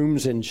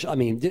bedrooms. And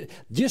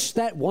just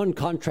that one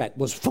contract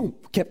was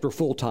kept her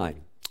full time.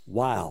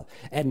 Wow.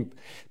 And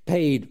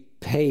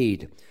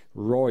paid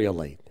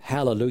royally.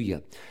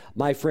 Hallelujah.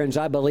 My friends,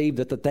 I believe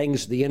that the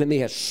things the enemy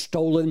has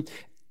stolen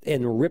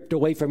and ripped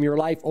away from your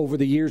life over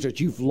the years that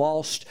you've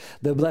lost,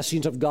 the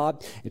blessings of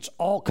God, it's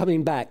all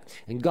coming back.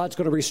 And God's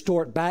going to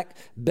restore it back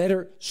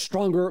better,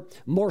 stronger,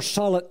 more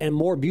solid, and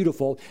more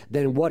beautiful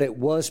than what it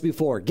was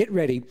before. Get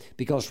ready,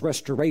 because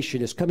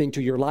restoration is coming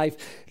to your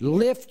life.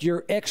 Lift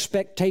your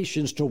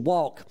expectations to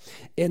walk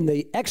in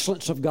the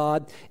excellence of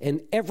God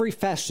in every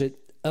facet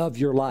of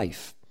your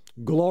life.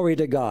 Glory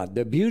to God.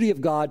 The beauty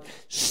of God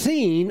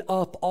seen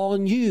up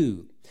on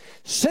you.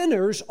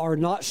 Sinners are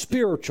not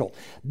spiritual.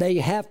 They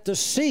have to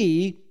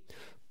see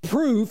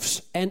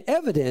proofs and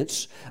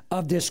evidence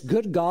of this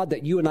good God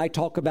that you and I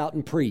talk about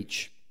and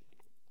preach.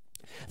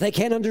 They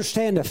can't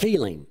understand a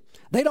feeling.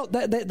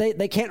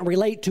 They can't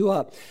relate to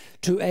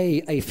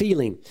a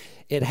feeling.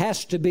 It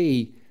has to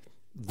be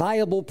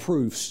viable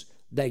proofs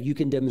that you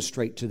can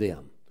demonstrate to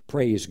them.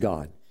 Praise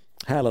God.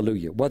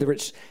 Hallelujah. Whether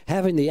it's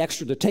having the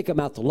extra to take them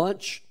out to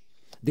lunch,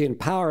 the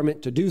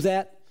empowerment to do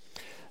that,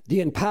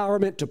 the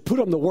empowerment to put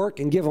them to work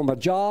and give them a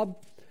job,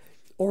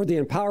 or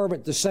the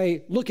empowerment to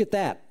say, look at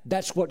that.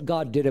 That's what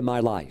God did in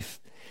my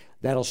life.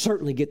 That'll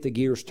certainly get the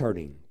gears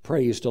turning.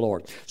 Praise the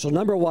Lord. So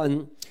number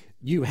one,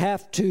 you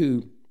have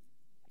to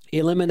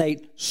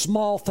eliminate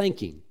small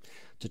thinking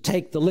to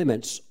take the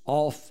limits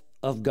off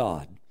of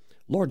God.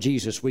 Lord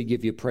Jesus, we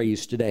give you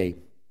praise today.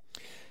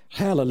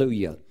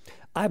 Hallelujah.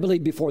 I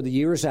believe before the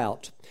year is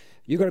out,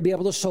 you're going to be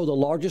able to sow the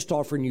largest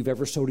offering you've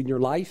ever sowed in your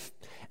life.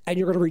 And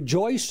you're going to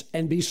rejoice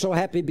and be so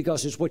happy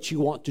because it's what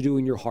you want to do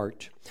in your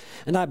heart.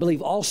 And I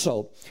believe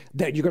also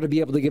that you're going to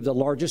be able to give the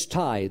largest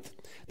tithe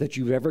that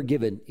you've ever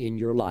given in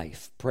your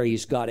life.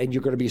 Praise God. And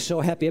you're going to be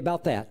so happy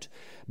about that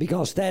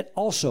because that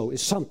also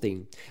is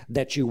something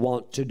that you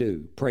want to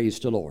do. Praise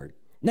the Lord.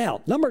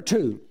 Now, number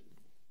two,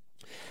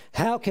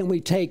 how can we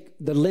take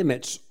the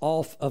limits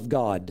off of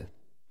God?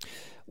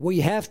 We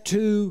have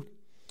to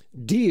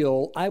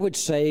deal, I would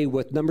say,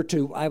 with number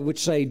two,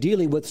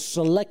 dealing with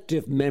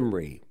selective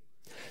memory.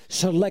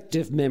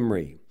 Selective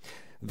memory.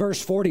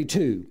 Verse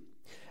 42,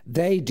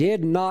 they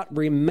did not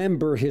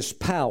remember his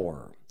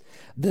power,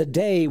 the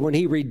day when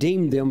he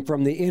redeemed them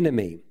from the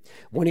enemy,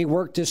 when he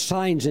worked his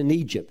signs in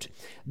Egypt.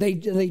 They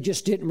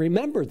just didn't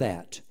remember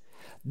that.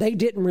 They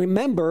didn't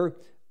remember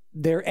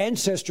their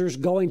ancestors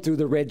going through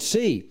the Red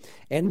Sea.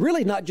 And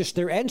really not just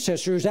their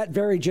ancestors, that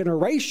very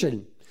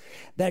generation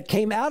that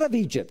came out of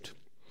Egypt.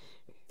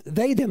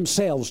 They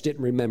themselves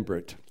didn't remember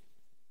it.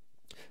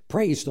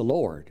 Praise the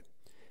Lord.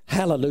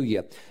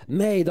 Hallelujah.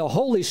 May the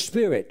Holy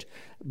Spirit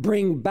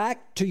bring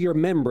back to your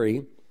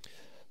memory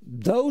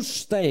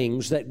those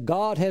things that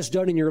God has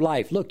done in your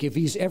life. Look, if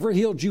he's ever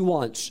healed you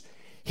once,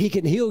 he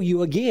can heal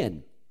you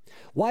again.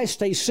 Why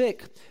stay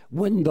sick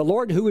when the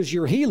Lord, who is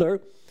your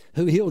healer,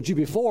 who healed you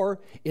before,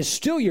 is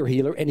still your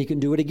healer and he can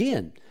do it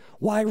again?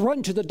 Why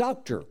run to the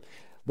doctor?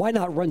 Why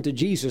not run to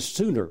Jesus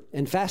sooner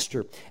and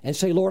faster and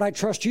say, Lord, I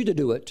trust you to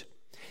do it.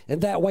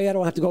 And that way I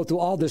don't have to go through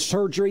all this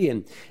surgery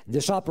and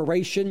this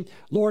operation.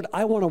 Lord,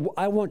 I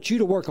want you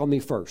to work on me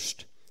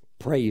first.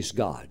 Praise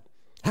God.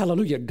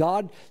 Hallelujah.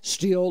 God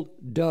still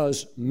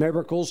does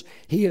miracles.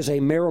 He is a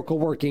miracle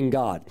working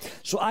God.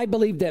 So I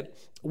believe that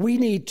we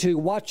need to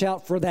watch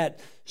out for that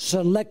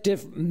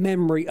selective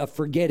memory of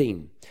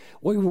forgetting,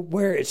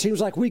 where it seems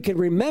like we can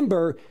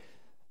remember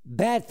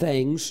bad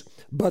things,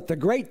 but the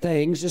great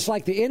things, it's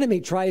like the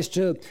enemy tries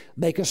to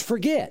make us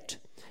forget,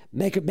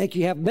 make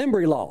you have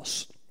memory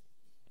loss.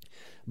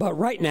 But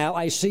right now,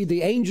 I see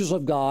the angels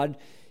of God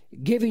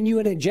giving you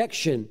an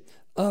injection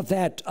of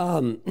that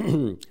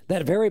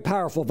that very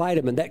powerful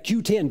vitamin, that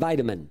Q10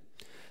 vitamin.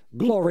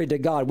 Glory to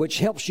God, which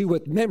helps you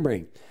with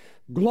memory.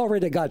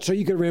 Glory to God. So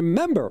you can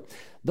remember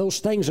those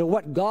things of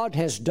what God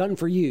has done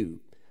for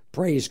you.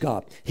 Praise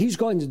God. He's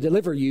going to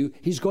deliver you.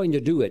 He's going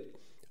to do it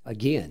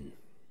again.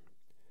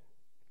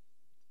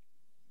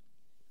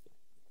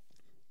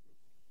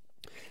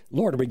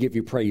 Lord, we give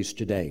you praise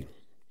today.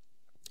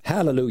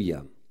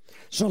 Hallelujah.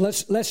 So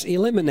let's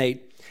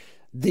eliminate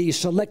the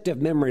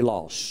selective memory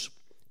loss.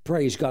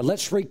 Praise God.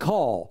 Let's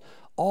recall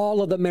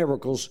all of the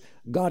miracles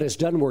God has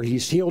done where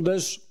he's healed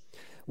us,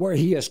 where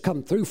he has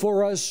come through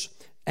for us,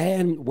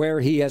 and where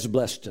he has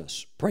blessed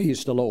us.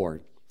 Praise the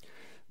Lord.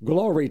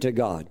 Glory to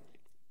God.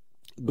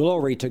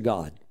 Glory to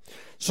God.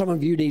 Some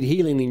of you need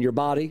healing in your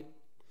body.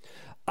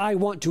 I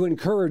want to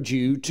encourage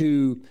you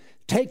to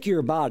take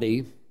your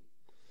body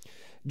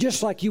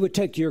just like you would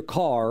take your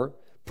car,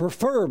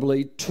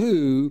 preferably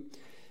to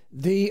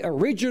the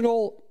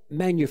original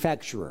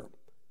manufacturer.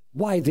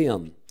 Why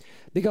them?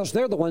 Because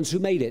they're the ones who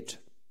made it.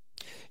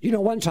 You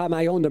know, one time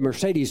I owned a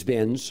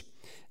Mercedes-Benz,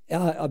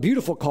 a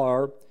beautiful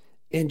car,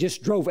 and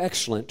just drove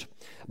excellent.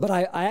 But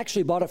I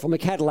actually bought it from a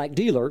Cadillac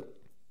dealer.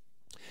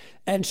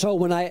 And so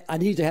when I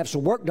needed to have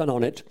some work done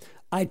on it,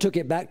 I took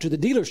it back to the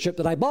dealership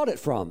that I bought it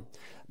from.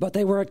 But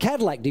they were a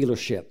Cadillac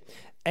dealership.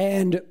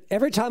 And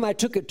every time I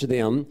took it to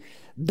them,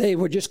 they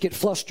would just get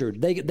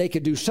flustered. They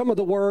could do some of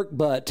the work,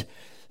 but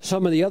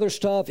some of the other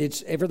stuff,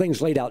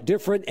 everything's laid out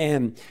different,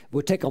 and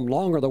would take them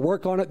longer to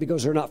work on it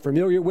because they're not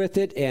familiar with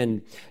it.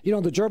 And, you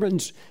know, the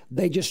Germans,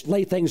 they just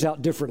lay things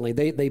out differently.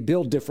 They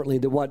build differently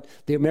than what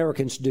the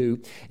Americans do.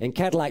 And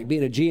Cadillac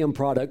being a GM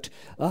product,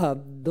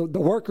 the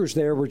workers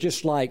there were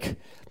just like,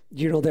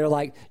 you know, they're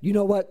like, you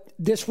know what,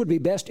 this would be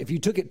best if you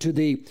took it to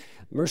the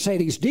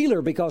Mercedes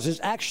dealer because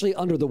it's actually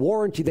under the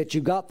warranty that you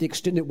got, the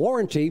extended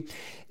warranty.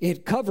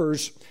 It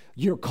covers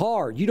your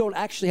car. You don't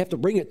actually have to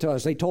bring it to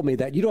us. They told me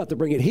that. You don't have to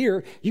bring it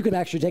here. You can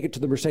actually take it to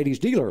the Mercedes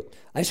dealer.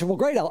 I said, well,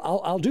 great,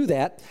 I'll do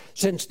that.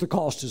 Since the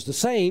cost is the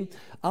same,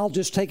 I'll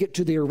just take it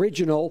to the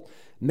original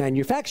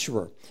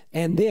manufacturer.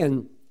 And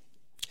then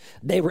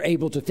they were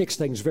able to fix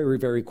things very,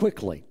 very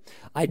quickly,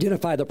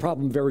 identify the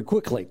problem very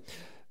quickly.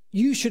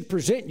 You should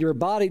present your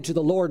body to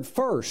the Lord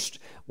first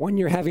when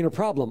you're having a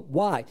problem.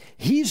 Why?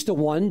 He's the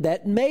one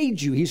that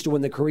made you. He's the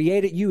one that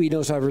created you. He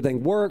knows how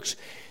everything works.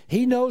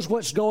 He knows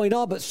what's going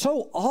on. But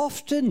so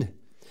often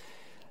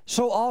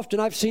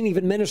I've seen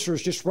even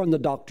ministers just run the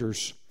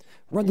doctors.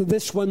 Run to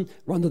this one,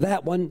 run to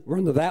that one,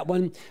 run to that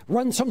one.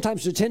 Run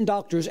sometimes to 10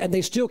 doctors, and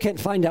they still can't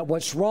find out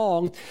what's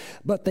wrong,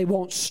 but they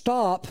won't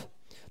stop.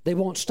 They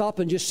won't stop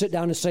and just sit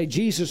down and say,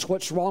 Jesus,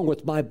 what's wrong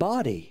with my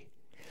body?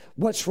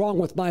 What's wrong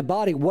with my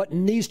body? What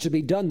needs to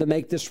be done to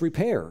make this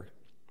repair?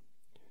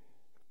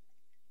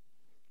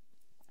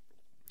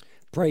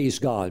 Praise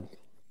God.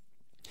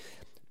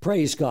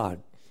 Praise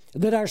God.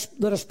 Let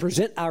us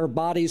present our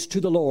bodies to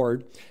the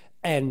Lord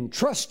and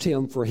trust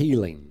Him for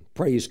healing.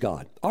 Praise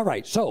God. All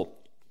right, so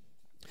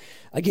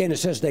again, it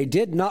says they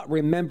did not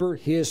remember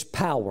His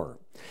power.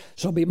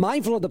 So be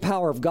mindful of the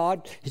power of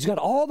God. He's got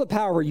all the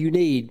power you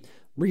need.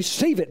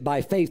 Receive it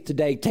by faith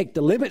today. Take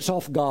the limits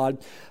off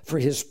God for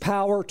His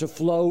power to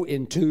flow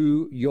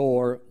into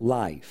your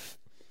life.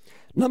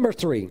 Number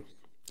 3,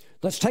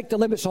 let's take the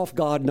limits off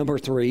God. Number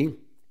 3,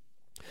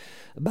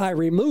 by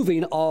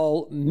removing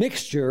all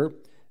mixture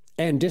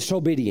and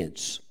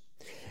disobedience.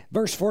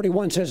 Verse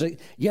 41 says,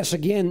 yes,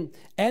 again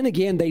and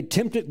again they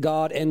tempted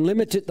God and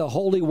limited the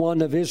Holy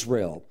One of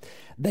Israel.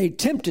 They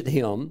tempted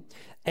Him,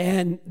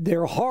 and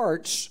their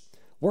hearts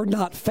were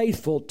not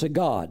faithful to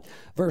God.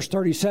 Verse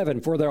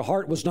 37, for their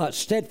heart was not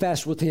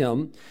steadfast with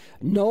Him,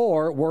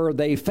 nor were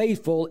they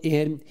faithful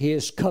in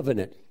His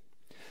covenant.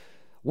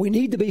 We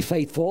need to be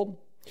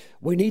faithful.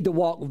 We need to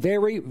walk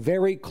very,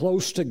 very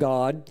close to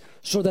God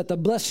so that the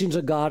blessings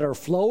of God are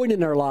flowing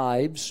in our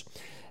lives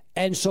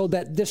and so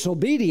that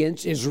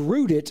disobedience is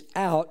rooted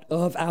out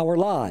of our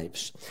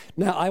lives.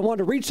 Now, I want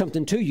to read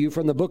something to you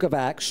from the book of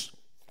Acts,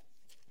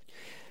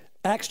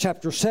 Acts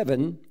chapter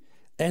 7,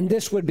 and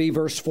this would be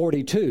verse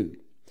 42.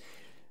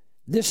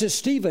 This is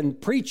Stephen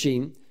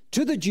preaching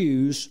to the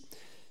Jews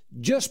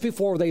just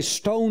before they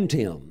stoned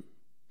him.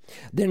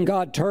 Then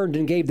God turned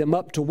and gave them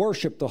up to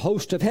worship the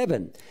host of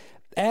heaven,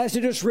 as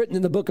it is written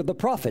in the book of the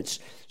prophets.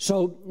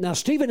 So now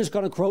Stephen is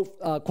going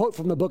to quote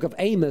from the book of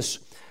Amos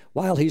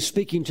while he's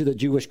speaking to the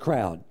Jewish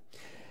crowd.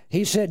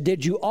 He said,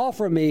 did you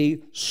offer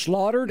me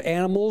slaughtered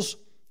animals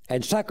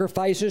and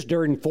sacrifices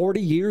during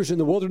 40 years in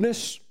the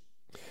wilderness,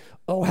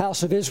 O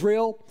house of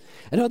Israel?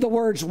 In other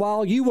words,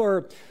 while you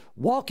were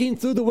walking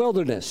through the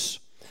wilderness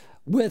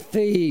with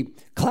the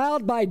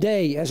cloud by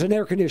day as an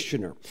air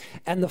conditioner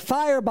and the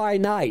fire by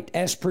night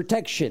as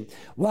protection,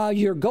 while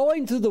you're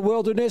going through the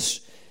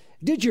wilderness,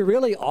 did you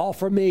really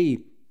offer me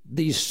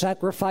these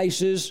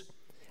sacrifices?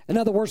 In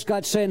other words,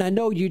 God's saying, I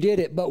know you did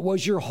it, but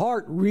was your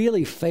heart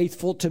really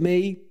faithful to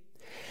me?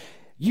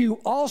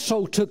 You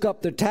also took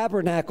up the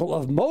tabernacle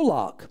of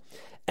Moloch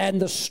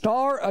and the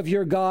star of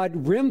your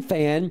god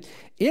Remphan,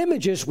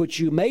 images which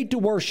you made to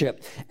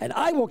worship, and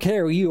I will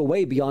carry you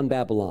away beyond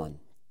Babylon.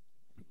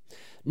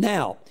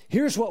 Now,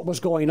 here's what was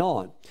going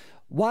on.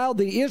 While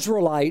the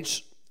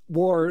Israelites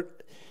were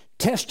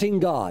testing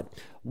God,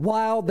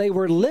 while they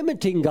were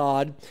limiting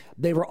God,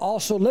 they were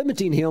also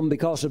limiting Him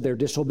because of their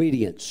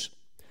disobedience.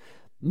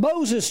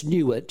 Moses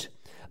knew it,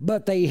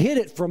 but they hid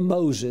it from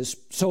Moses,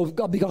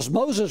 because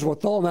Moses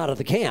would throw them out of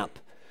the camp.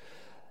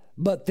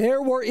 But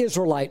there were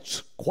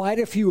Israelites, quite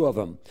a few of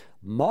them,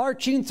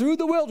 marching through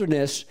the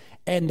wilderness,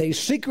 and they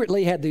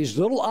secretly had these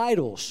little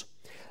idols.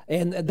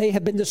 And they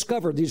have been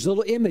discovered, these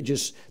little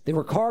images. They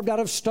were carved out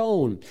of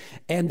stone,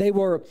 and they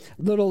were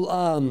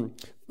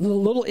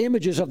little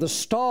images of the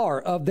star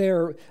of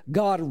their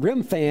god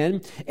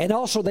Remphan. And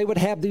also they would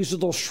have these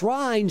little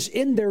shrines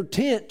in their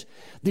tent,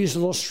 these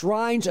little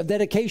shrines of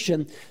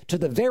dedication to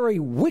the very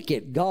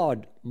wicked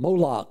god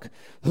Moloch,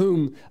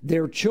 whom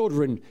their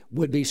children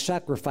would be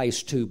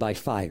sacrificed to by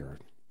fire.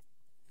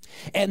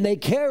 And they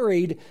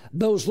carried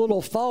those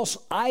little false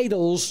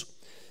idols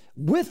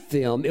with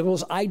them. It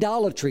was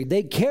idolatry.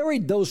 They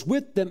carried those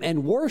with them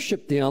and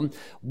worshiped them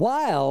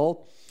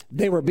while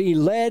they were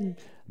being led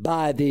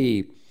by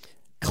the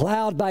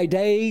cloud by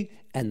day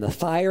and the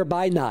fire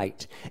by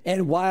night.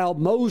 And while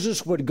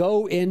Moses would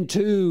go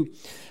into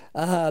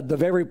the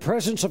very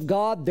presence of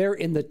God there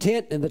in the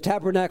tent, in the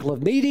tabernacle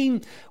of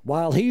meeting,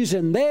 while he's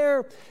in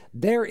there,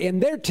 they're in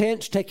their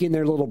tents taking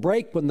their little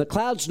break when the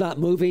cloud's not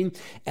moving,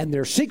 and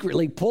they're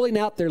secretly pulling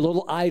out their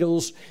little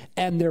idols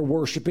and they're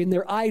worshiping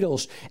their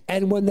idols.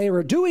 And when they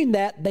were doing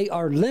that, they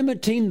are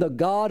limiting the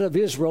God of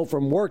Israel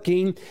from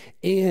working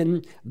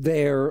in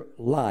their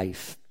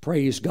life.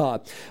 Praise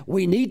God.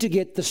 We need to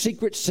get the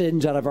secret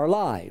sins out of our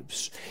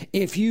lives.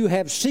 If you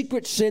have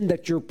secret sin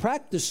that you're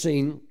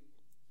practicing,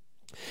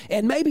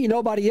 and maybe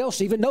nobody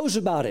else even knows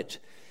about it.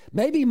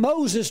 Maybe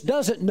Moses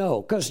doesn't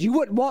know, because you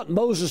wouldn't want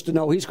Moses to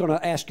know. He's going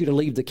to ask you to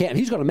leave the camp.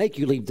 He's going to make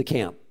you leave the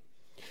camp.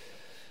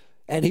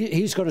 And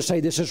he's going to say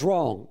this is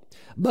wrong.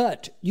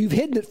 But you've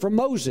hidden it from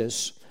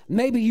Moses.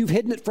 Maybe you've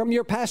hidden it from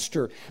your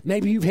pastor.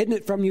 Maybe you've hidden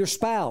it from your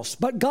spouse.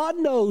 But God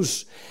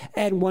knows.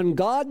 And when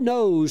God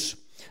knows,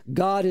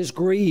 God is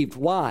grieved.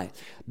 Why?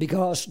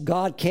 Because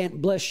God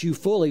can't bless you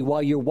fully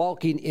while you're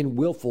walking in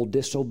willful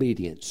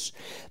disobedience.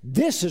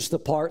 This is the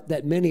part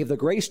that many of the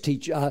grace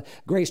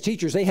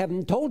teachers, they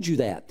haven't told you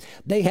that.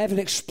 They haven't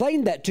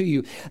explained that to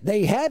you.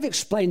 They have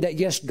explained that,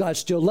 yes, God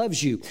still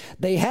loves you.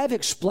 They have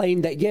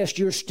explained that, yes,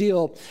 you're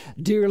still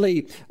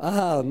dearly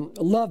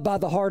loved by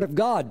the heart of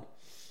God.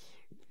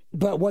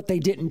 But what they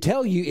didn't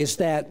tell you is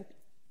that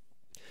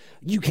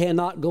you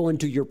cannot go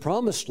into your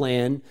promised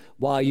land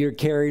while you're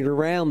carrying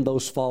around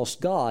those false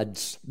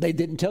gods. They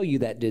didn't tell you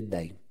that, did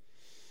they?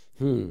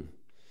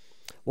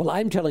 Well,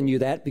 I'm telling you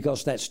that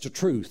because that's the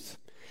truth.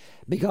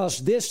 Because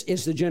this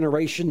is the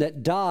generation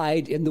that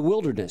died in the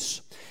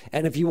wilderness.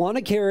 And if you want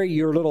to carry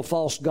your little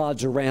false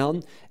gods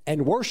around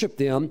and worship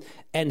them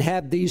and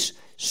have these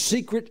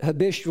secret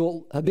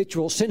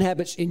habitual sin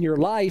habits in your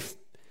life,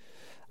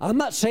 I'm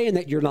not saying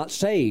that you're not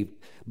saved,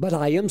 but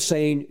I am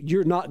saying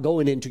you're not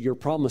going into your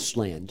promised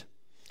land.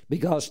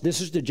 Because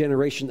this is the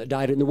generation that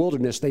died in the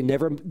wilderness.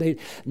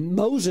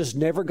 Moses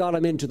never got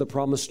them into the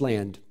promised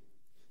land.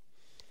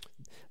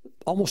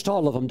 Almost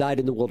all of them died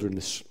in the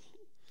wilderness.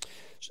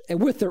 And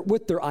with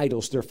their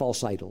idols, their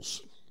false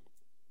idols.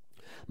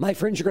 My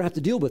friends, you're going to have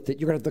to deal with it.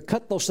 You're going to have to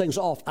cut those things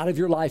off out of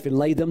your life and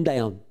lay them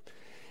down.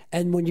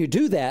 And when you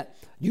do that,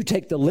 you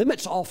take the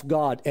limits off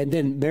God, and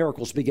then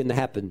miracles begin to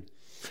happen.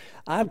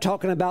 I'm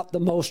talking about the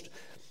most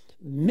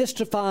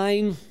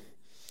mystifying,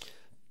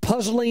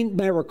 puzzling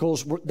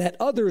miracles that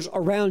others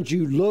around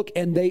you look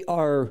and they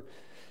are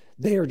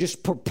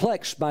just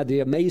perplexed by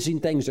the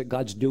amazing things that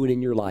God's doing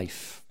in your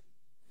life.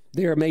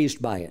 They're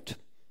amazed by it.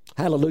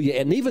 Hallelujah.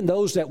 And even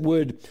those that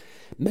would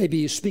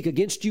maybe speak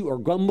against you or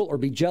grumble or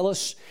be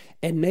jealous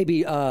and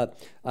maybe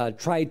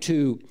try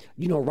to,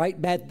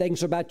 write bad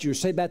things about you or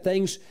say bad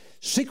things,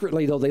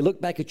 secretly, though, they look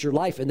back at your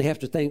life and they have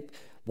to think,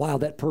 wow,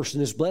 that person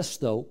is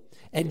blessed, though.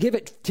 And give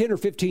it 10 or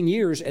 15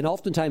 years, and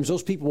oftentimes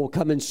those people will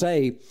come and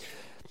say,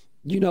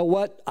 you know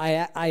what?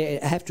 I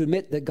have to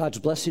admit that God's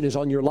blessing is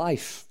on your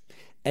life.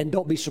 And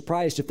don't be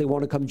surprised if they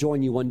want to come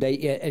join you one day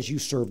as you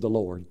serve the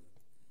Lord.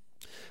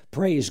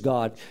 Praise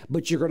God.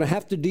 But you're going to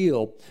have to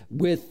deal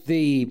with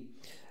these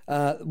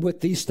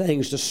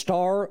things, the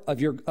star of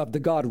the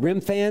god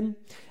Remphan,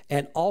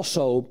 and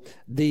also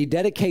the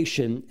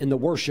dedication and the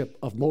worship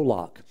of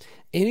Moloch.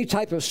 Any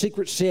type of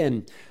secret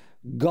sin,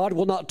 God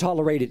will not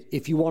tolerate it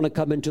if you want to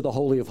come into the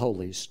Holy of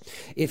Holies.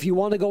 If you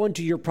want to go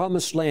into your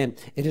promised land,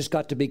 it has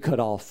got to be cut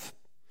off.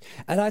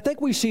 And I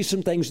think we see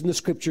some things in the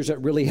scriptures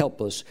that really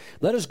help us.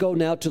 Let us go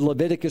now to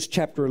Leviticus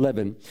chapter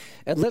 11,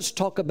 and let's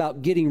talk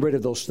about getting rid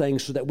of those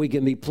things so that we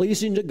can be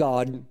pleasing to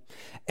God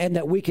and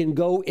that we can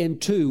go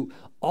into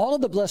all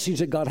of the blessings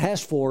that God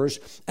has for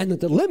us, and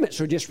that the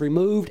limits are just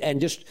removed and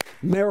just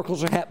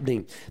miracles are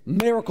happening.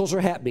 Miracles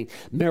are happening.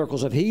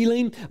 Miracles of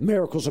healing,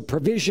 miracles of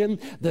provision,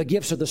 the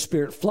gifts of the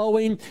Spirit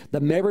flowing, the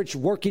marriage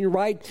working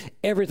right,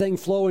 everything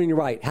flowing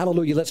right.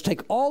 Hallelujah. Let's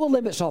take all the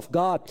limits off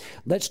God.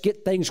 Let's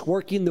get things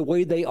working the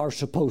way they are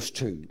supposed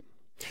to.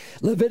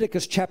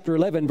 Leviticus chapter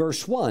 11,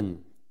 verse 1.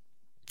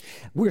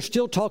 We're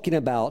still talking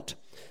about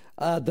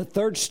the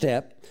third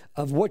step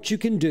of what you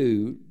can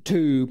do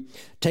to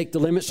take the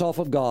limits off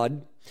of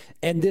God.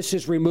 And this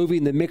is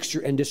removing the mixture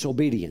and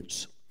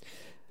disobedience.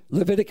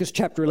 Leviticus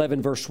chapter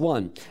 11, verse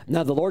 1.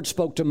 Now the Lord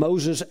spoke to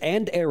Moses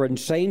and Aaron,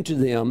 saying to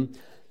them,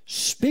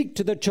 speak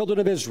to the children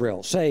of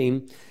Israel,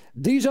 saying,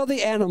 these are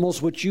the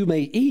animals which you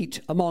may eat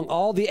among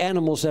all the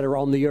animals that are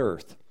on the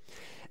earth.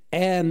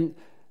 And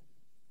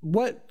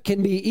what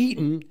can be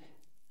eaten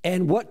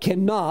and what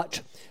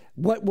cannot,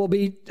 what will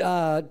be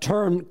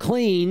termed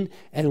clean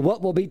and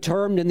what will be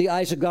termed in the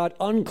eyes of God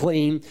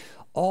unclean,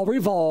 all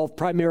revolve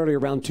primarily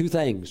around two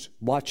things.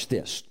 Watch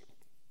this.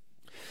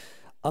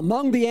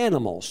 Among the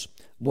animals,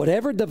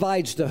 whatever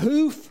divides the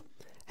hoof,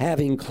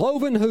 having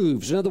cloven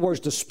hooves, in other words,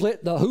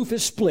 the hoof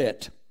is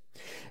split,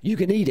 you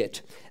can eat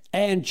it,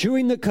 and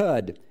chewing the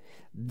cud,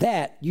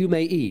 that you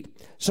may eat.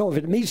 So if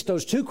it meets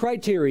those two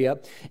criteria,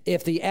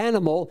 if the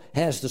animal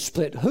has the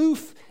split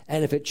hoof,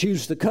 and if it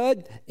chews the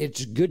cud,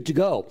 it's good to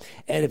go.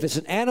 And if it's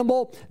an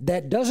animal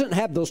that doesn't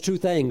have those two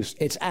things,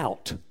 it's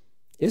out.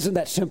 Isn't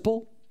that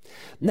simple?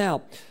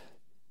 Now,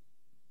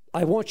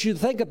 I want you to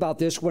think about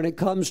this when it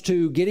comes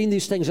to getting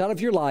these things out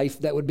of your life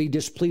that would be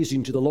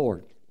displeasing to the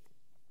Lord.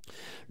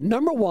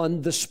 Number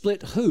one, the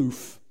split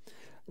hoof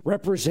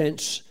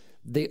represents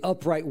the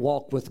upright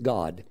walk with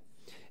God.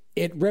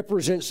 It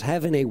represents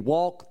having a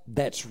walk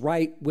that's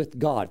right with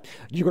God.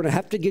 You're going to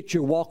have to get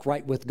your walk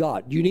right with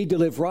God. You need to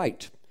live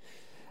right.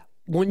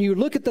 When you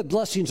look at the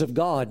blessings of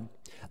God,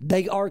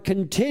 they are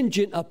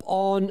contingent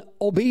upon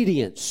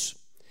obedience.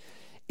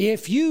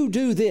 If you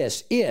do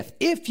this,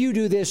 if you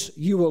do this,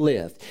 you will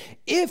live.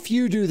 If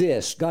you do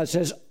this, God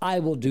says, I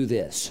will do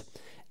this.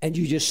 And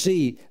you just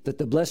see that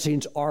the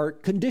blessings are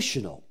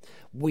conditional.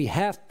 We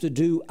have to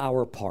do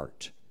our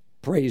part.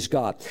 Praise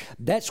God.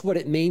 That's what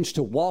it means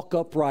to walk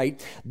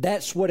upright.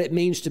 That's what it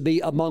means to be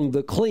among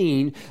the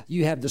clean.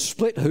 You have the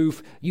split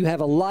hoof. You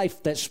have a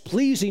life that's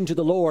pleasing to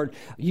the Lord.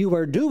 You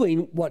are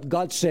doing what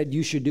God said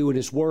you should do in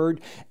His Word,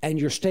 and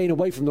you're staying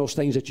away from those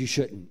things that you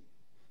shouldn't.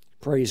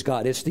 Praise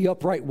God. It's the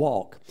upright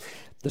walk,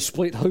 the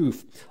split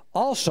hoof.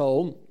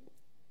 Also,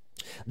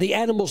 the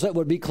animals that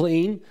would be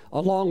clean,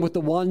 along with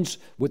the ones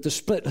with the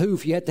split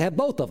hoof, you have to have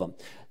both of them.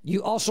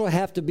 You also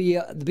have to be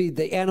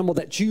the animal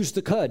that chews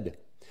the cud.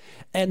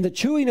 And the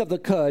chewing of the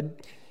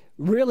cud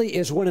really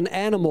is when an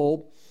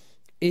animal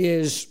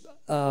is,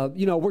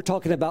 we're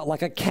talking about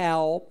like a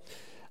cow,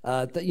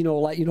 like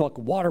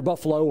a water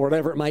buffalo or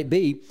whatever it might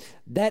be.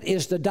 That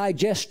is the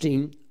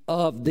digesting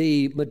of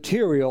the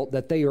material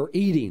that they are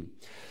eating.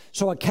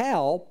 So a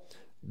cow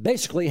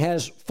basically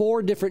has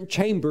 4 different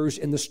chambers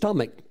in the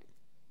stomach.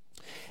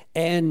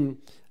 And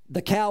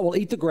the cow will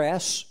eat the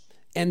grass,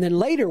 and then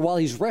later while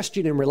he's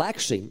resting and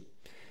relaxing,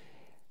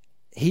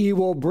 he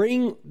will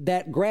bring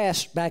that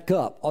grass back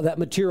up, or that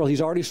material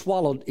he's already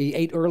swallowed, he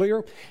ate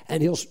earlier,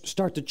 and he'll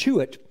start to chew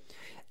it,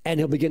 and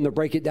he'll begin to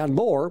break it down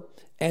more,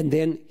 and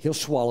then he'll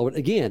swallow it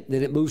again.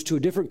 Then it moves to a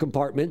different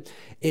compartment.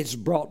 It's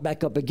brought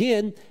back up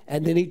again,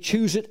 and then he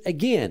chews it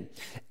again.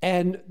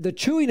 And the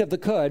chewing of the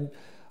cud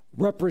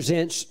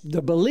represents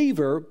the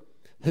believer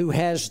who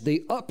has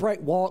the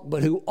upright walk,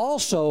 but who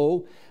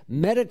also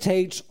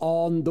meditates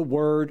on the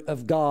Word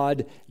of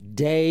God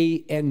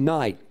day and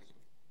night.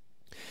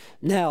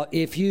 Now,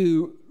 if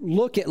you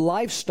look at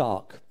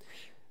livestock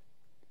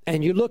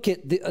and you look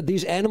at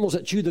these animals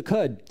that chew the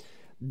cud,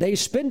 they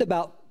spend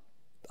about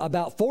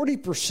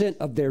 40%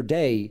 of their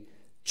day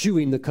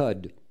chewing the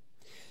cud.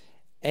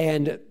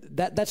 And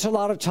that's a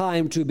lot of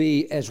time to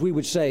be, as we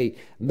would say,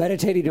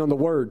 meditating on the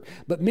Word.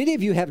 But many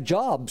of you have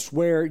jobs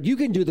where you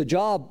can do the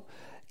job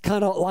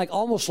kind of like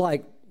almost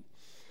like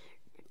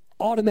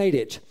automate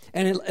it.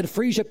 And it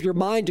frees up your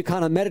mind to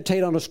kind of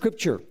meditate on a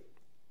scripture.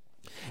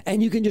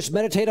 And you can just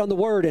meditate on the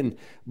Word and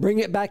bring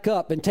it back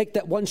up and take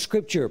that one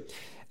scripture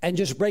and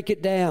just break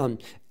it down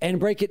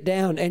and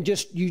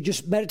you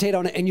just meditate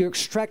on it, and you're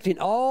extracting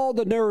all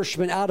the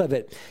nourishment out of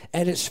it,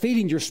 and it's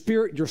feeding your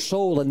spirit, your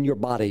soul, and your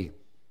body.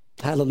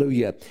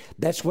 Hallelujah.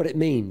 That's what it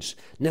means.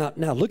 Now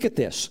look at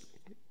this.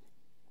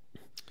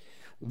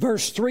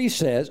 Verse 4,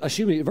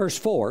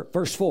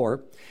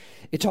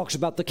 it talks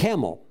about the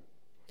camel.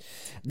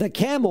 The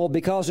camel,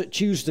 because it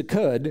chews the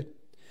cud,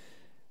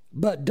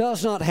 but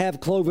does not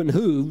have cloven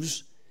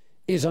hooves,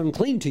 is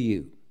unclean to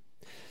you.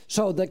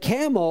 So the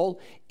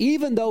camel,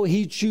 even though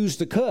he chews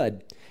the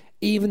cud,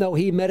 even though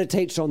he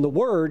meditates on the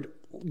Word,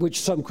 which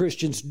some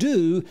Christians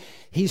do,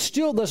 he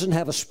still doesn't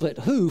have a split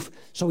hoof,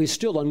 so he's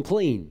still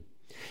unclean.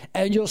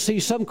 And you'll see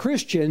some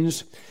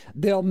Christians,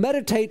 they'll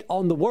meditate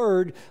on the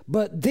Word,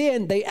 but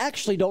then they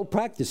actually don't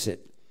practice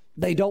it.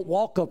 They don't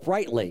walk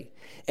uprightly.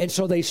 And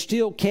so they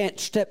still can't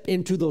step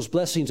into those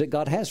blessings that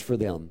God has for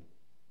them.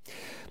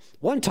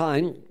 One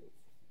time,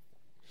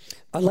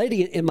 a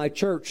lady in my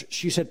church,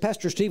 she said,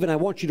 Pastor Stephen, I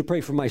want you to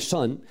pray for my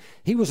son.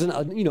 He was an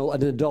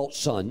adult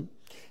son.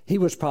 He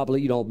was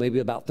probably, maybe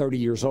about 30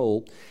 years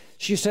old.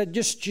 She said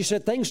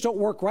things don't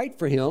work right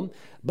for him,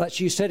 but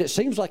she said, it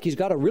seems like he's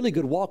got a really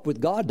good walk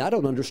with God, and I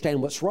don't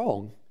understand what's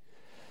wrong.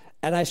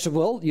 And I said,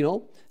 well,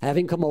 have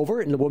him come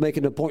over, and we'll make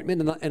an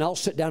appointment, and I'll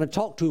sit down and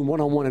talk to him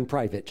one-on-one in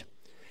private.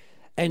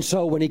 And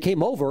so when he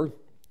came over,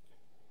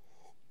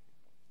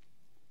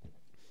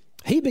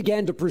 he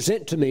began to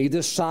present to me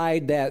this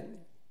side that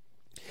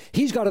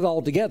he's got it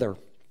all together.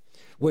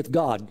 with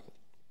God.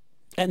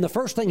 And the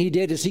first thing he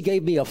did is he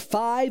gave me a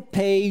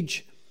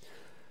 5-page,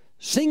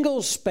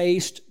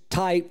 single-spaced,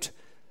 typed,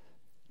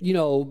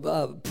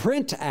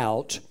 print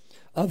out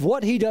of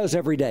what he does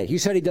every day. He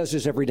said he does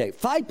this every day.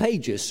 5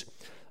 pages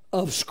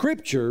of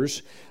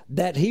scriptures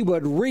that he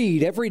would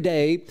read every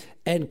day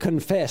and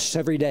confess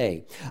every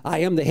day. I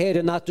am the head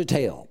and not the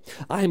tail.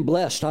 I am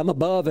blessed. I'm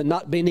above and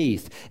not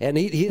beneath. And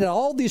he had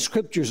all these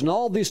scriptures and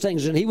all these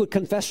things, and he would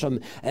confess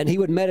them and he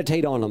would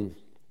meditate on them.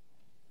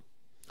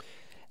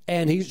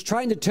 And he's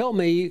trying to tell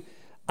me,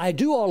 I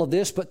do all of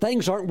this, but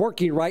things aren't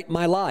working right in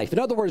my life. In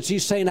other words,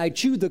 he's saying, I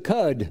chew the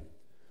cud.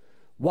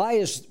 Why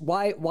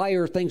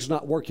are things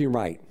not working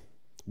right?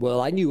 Well,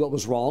 I knew what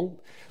was wrong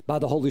by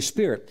the Holy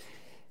Spirit.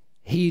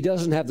 He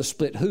doesn't have the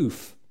split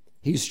hoof.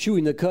 He's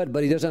chewing the cud,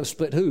 but he doesn't have a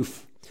split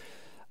hoof.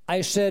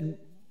 I said,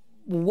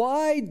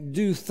 why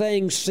do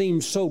things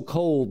seem so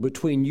cold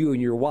between you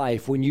and your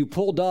wife? When you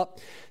pulled up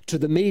to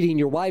the meeting,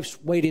 your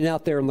wife's waiting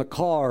out there in the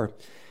car,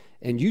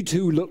 and you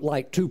two look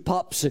like 2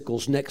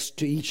 popsicles next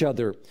to each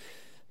other.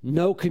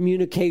 No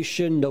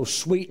communication, no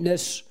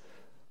sweetness.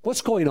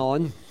 What's going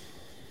on?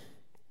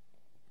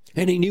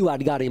 And he knew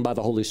I'd got him by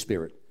the Holy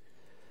Spirit.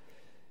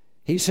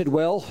 He said,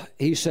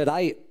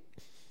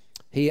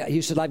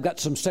 I've got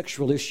some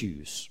sexual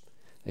issues.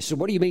 I said,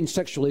 what do you mean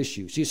sexual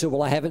issues? He said,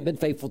 well, I haven't been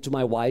faithful to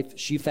my wife.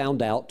 She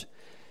found out.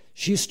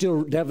 She's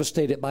still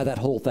devastated by that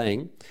whole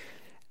thing.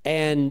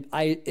 And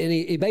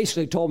he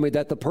basically told me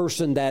that the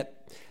person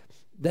that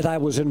I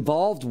was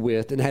involved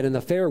with and had an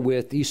affair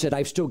with, he said,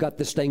 I've still got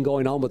this thing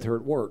going on with her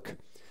at work.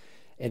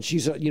 And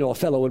she's a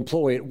fellow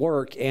employee at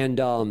work. And,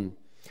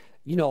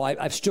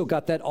 I've still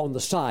got that on the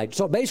side.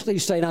 So basically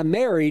he's saying I'm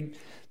married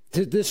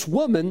to this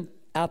woman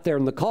out there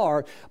in the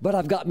car, but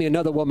I've got me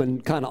another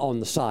woman kind of on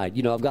the side.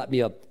 I've got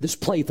me this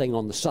plaything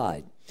on the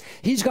side.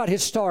 He's got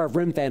his Star of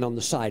Remphan on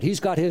the side.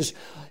 He's got his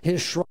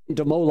shrine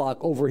to Moloch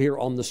over here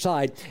on the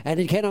side, and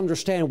he can't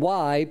understand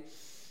why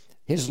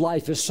his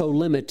life is so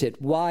limited,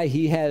 why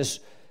he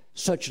has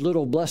such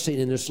little blessing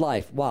in his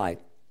life. Why?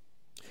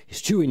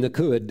 He's chewing the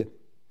cud.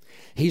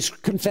 He's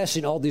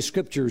confessing all these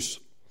scriptures,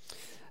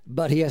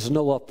 but he has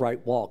no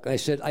upright walk. I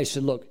said,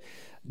 look,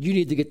 you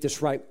need to get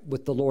this right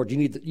with the Lord. You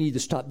need to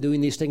stop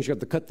doing these things. You have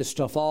to cut this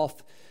stuff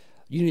off.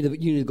 You need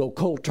to go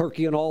cold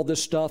turkey on all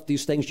this stuff,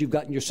 these things you've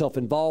gotten yourself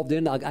involved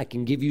in. I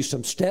can give you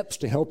some steps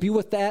to help you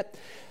with that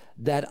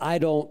I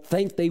don't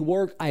think they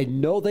work. I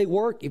know they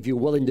work if you're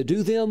willing to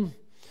do them.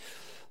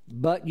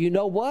 But you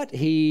know what?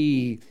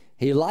 He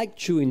liked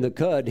chewing the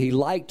cud. He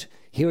liked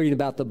hearing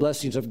about the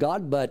blessings of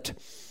God, but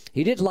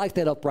he didn't like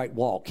that upright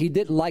walk. He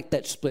didn't like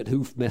that split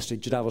hoof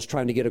message that I was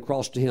trying to get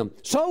across to him.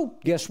 So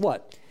guess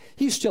what?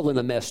 He's still in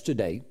a mess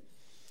today.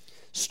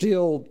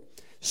 Still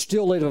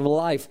living a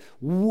life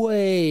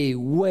way,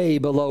 way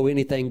below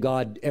anything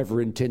God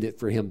ever intended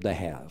for him to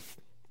have.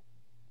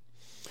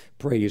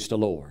 Praise the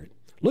Lord.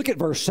 Look at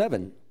verse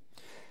 7.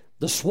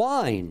 The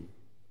swine,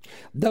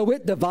 though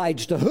it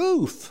divides the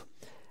hoof,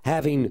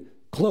 having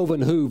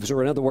cloven hooves,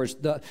 or in other words,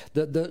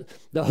 the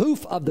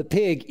hoof of the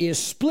pig is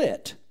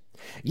split.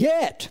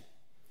 Yet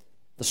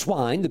the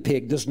swine, the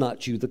pig, does not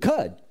chew the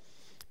cud.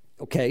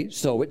 Okay,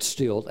 so it's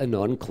still an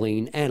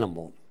unclean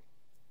animal.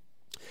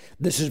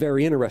 This is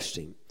very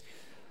interesting.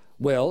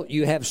 Well,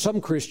 you have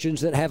some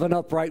Christians that have an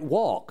upright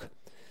walk.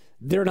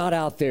 They're not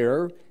out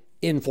there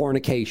in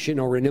fornication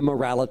or in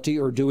immorality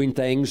or doing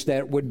things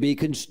that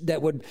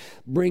would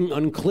bring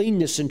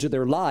uncleanness into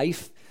their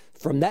life.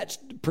 From that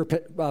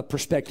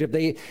perspective,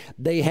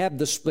 they have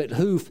the split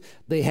hoof,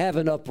 they have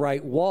an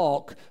upright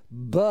walk,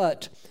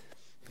 but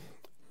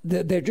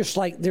they're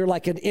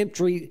like an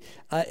empty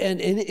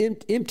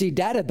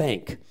data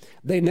bank.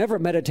 They never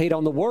meditate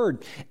on the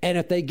Word. And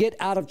if they get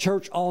out of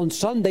church on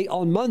Sunday,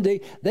 on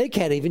Monday, they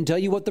can't even tell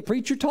you what the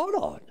preacher taught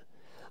on.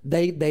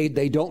 They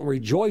don't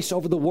rejoice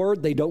over the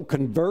Word. They don't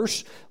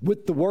converse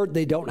with the Word.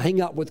 They don't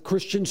hang out with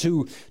Christians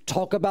who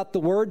talk about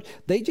the Word.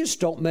 They just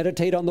don't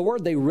meditate on the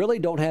Word. They really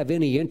don't have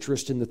any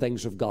interest in the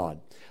things of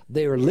God.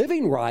 They are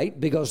living right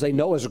because they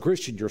know as a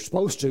Christian you're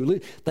supposed to.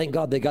 Thank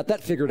God they got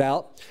that figured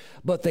out.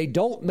 But they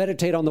don't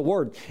meditate on the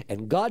Word.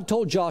 And God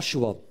told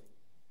Joshua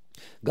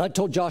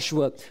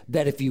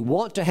that if you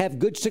want to have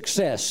good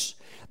success,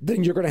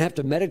 then you're going to have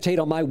to meditate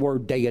on my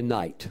Word day and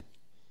night.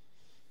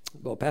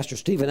 Well, Pastor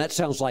Stephen, that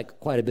sounds like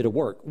quite a bit of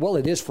work. Well,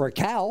 it is for a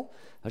cow.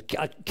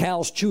 A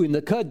cow's chewing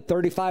the cud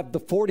 35 to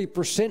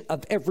 40%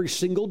 of every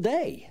single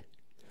day.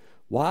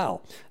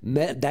 Wow,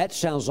 that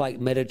sounds like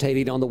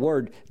meditating on the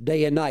Word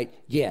day and night.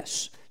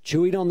 Yes,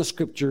 chewing on the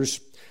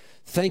Scriptures,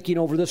 thinking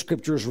over the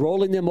Scriptures,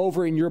 rolling them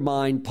over in your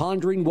mind,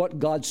 pondering what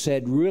God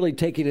said, really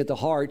taking it to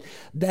heart.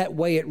 That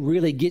way it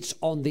really gets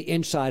on the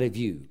inside of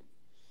you.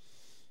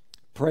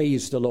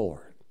 Praise the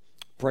Lord.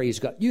 Praise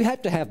God. You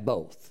have to have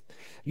both.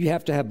 You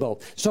have to have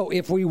both. So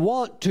if we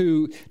want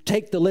to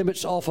take the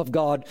limits off of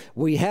God,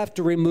 we have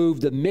to remove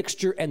the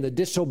mixture and the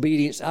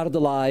disobedience out of the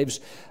lives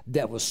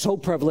that was so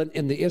prevalent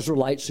in the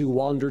Israelites who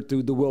wandered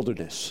through the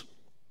wilderness.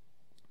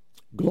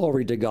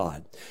 Glory to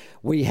God.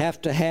 We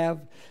have to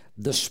have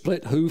the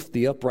split hoof,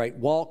 the upright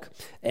walk,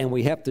 and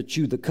we have to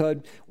chew the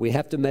cud. We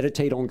have to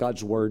meditate on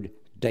God's word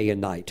day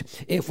and night.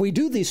 If we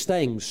do these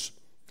things,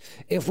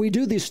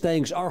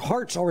 our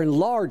hearts are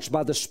enlarged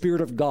by the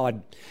Spirit of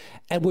God,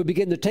 and we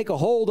begin to take a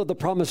hold of the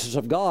promises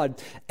of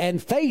God,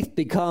 and faith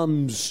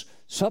becomes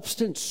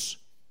substance.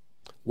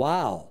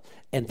 Wow.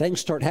 And things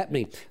start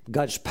happening.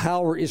 God's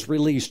power is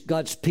released.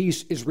 God's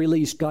peace is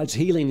released. God's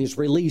healing is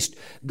released.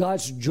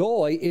 God's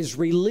joy is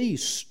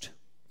released.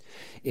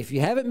 If you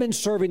haven't been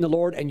serving the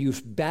Lord and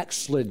you've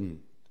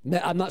backslidden,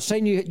 I'm not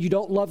saying you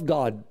don't love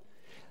God.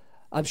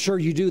 I'm sure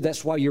you do.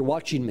 That's why you're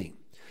watching me.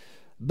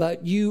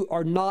 But you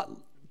are not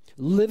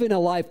living a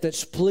life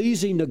that's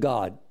pleasing to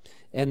God.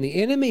 And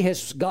the enemy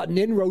has gotten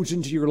inroads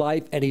into your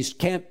life, and he's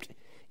camped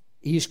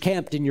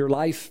in your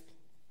life.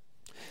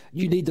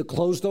 You need to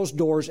close those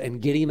doors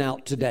and get him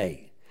out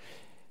today.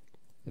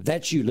 If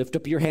that's you, lift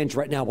up your hands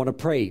right now. I want to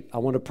pray. I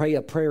want to pray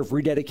a prayer of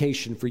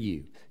rededication for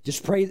you.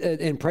 Just pray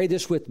and pray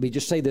this with me.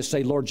 Just say this.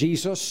 Say, Lord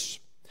Jesus,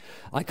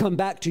 I come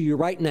back to you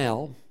right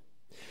now.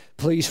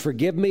 Please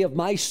forgive me of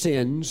my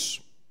sins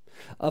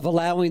of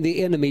allowing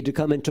the enemy to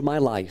come into my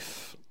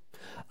life.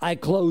 I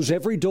close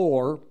every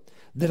door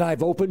that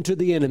I've opened to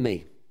the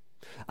enemy.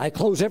 I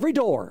close every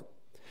door.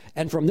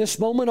 And from this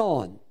moment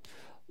on,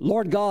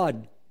 Lord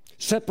God,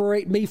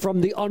 separate me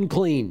from the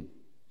unclean.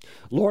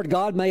 Lord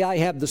God, may I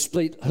have the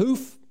split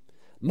hoof.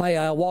 May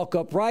I walk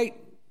upright.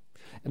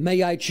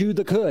 May I chew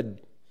the cud.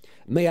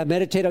 May I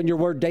meditate on your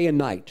word day and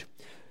night.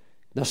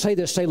 Now say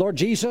this. Say, Lord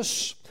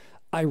Jesus,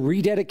 I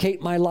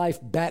rededicate my life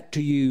back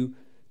to you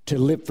to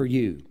live for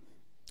you.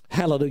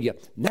 Hallelujah.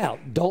 Now,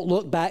 don't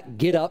look back.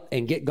 Get up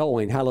and get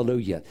going.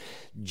 Hallelujah.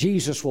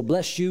 Jesus will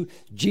bless you.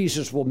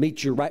 Jesus will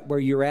meet you right where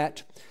you're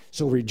at.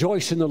 So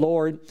rejoice in the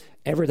Lord.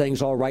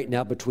 Everything's all right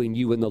now between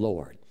you and the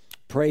Lord.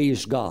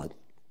 Praise God.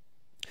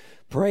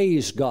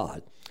 Praise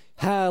God.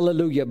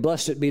 Hallelujah.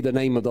 Blessed be the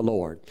name of the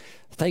Lord.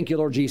 Thank you,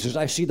 Lord Jesus.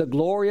 I see the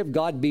glory of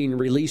God being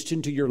released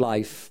into your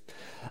life.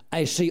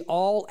 I see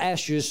all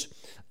ashes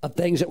of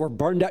things that were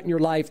burned out in your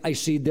life. I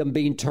see them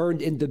being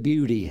turned into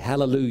beauty.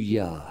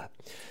 Hallelujah.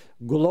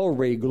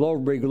 Glory,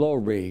 glory,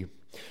 glory.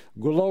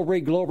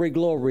 Glory, glory,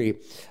 glory.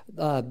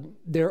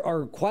 There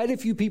are quite a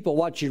few people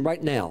watching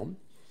right now.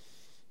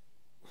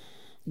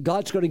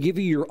 God's going to give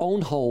you your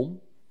own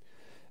home.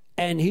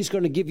 And he's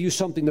going to give you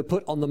something to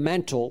put on the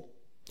mantle.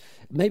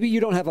 Maybe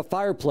you don't have a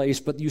fireplace,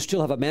 but you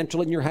still have a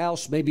mantle in your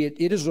house. Maybe it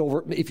is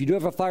over. If you do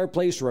have a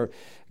fireplace or a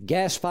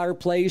gas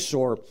fireplace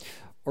or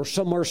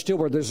somewhere still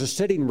where there's a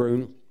sitting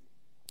room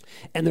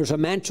and there's a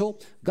mantle,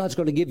 God's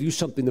going to give you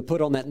something to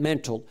put on that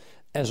mantle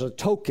as a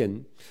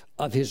token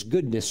of his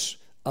goodness,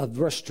 of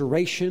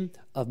restoration,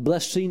 of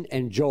blessing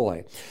and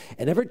joy.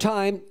 And every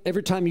time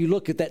you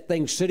look at that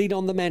thing sitting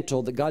on the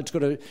mantle that God's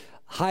going to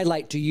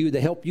highlight to you to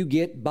help you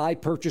get by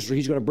purchase, or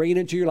he's going to bring it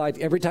into your life,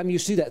 every time you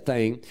see that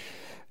thing,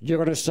 you're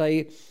going to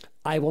say,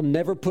 I will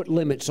never put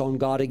limits on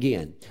God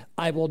again.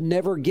 I will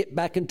never get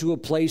back into a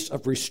place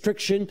of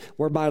restriction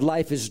where my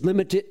life is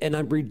limited and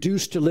I'm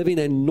reduced to living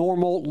a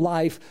normal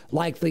life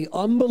like the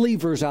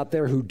unbelievers out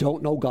there who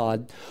don't know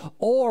God,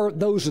 or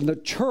those in the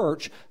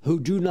church who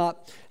do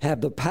not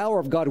have the power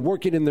of God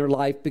working in their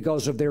life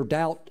because of their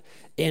doubt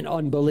and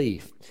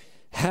unbelief.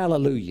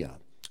 Hallelujah.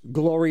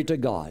 Glory to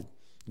God.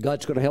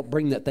 God's going to help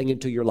bring that thing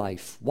into your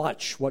life.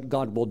 Watch what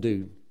God will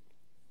do.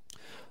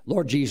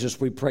 Lord Jesus,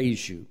 we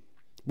praise you.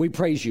 We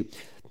praise you.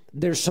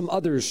 There's some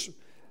others.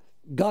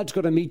 God's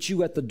going to meet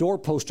you at the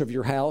doorpost of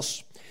your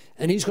house,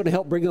 and he's going to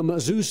help bring a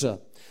mezuzah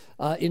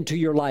into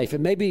your life.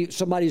 And maybe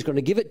somebody's going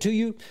to give it to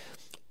you,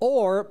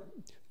 or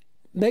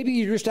maybe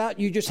you're just out,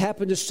 you just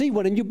happen to see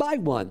one and you buy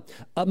one.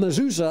 A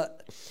mezuzah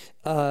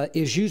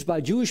is used by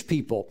Jewish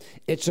people.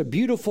 It's a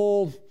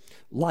beautiful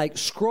like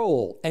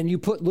scroll, and you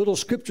put little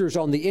scriptures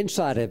on the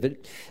inside of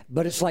it,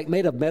 but it's like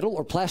made of metal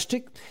or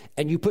plastic,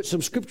 and you put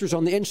some scriptures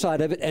on the inside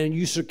of it and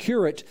you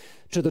secure it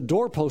to the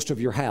doorpost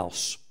of your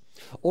house.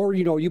 Or,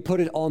 you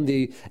put it on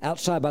the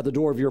outside by the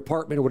door of your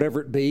apartment or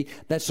whatever it be.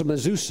 That's a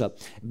mezuzah,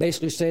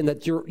 basically saying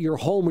that your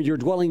home or your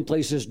dwelling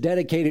place is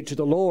dedicated to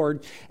the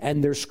Lord,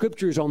 and there's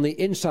scriptures on the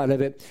inside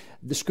of it,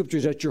 the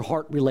scriptures that your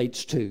heart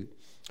relates to.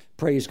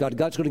 Praise God.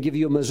 God's going to give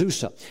you a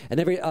mezuzah. And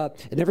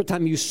every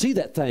time you see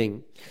that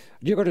thing,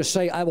 you're going to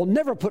say, I will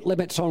never put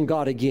limits on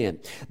God again.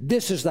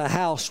 This is the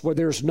house where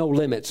there's no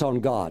limits on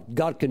God.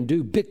 God can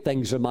do big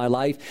things in my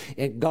life,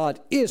 and God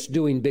is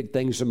doing big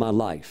things in my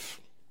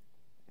life.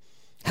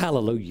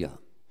 Hallelujah.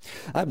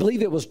 I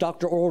believe it was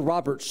Dr. Oral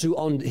Roberts who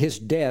on his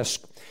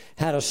desk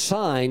had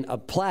a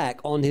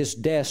plaque on his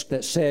desk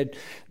that said,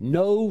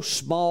 no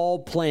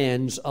small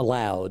plans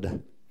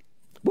allowed.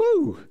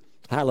 Woo!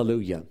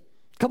 Hallelujah.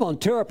 Come on,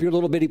 tear up your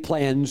little bitty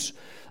plans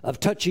of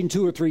touching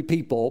 2 or 3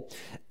 people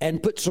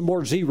and put some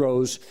more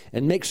zeros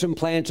and make some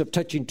plans of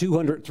touching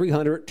 200,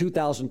 300,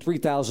 2,000,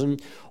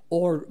 3,000,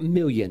 or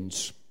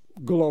millions.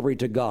 Glory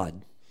to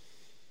God.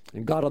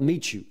 And God will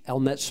meet you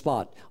on that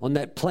spot, on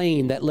that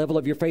plane, that level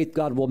of your faith.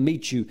 God will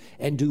meet you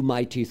and do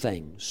mighty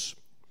things.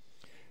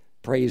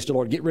 Praise the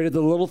Lord. Get rid of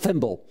the little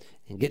thimble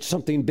and get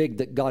something big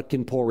that God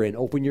can pour in.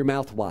 Open your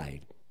mouth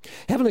wide.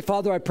 Heavenly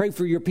Father, I pray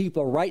for your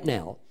people right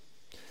now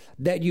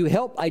that you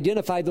help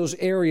identify those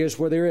areas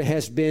where there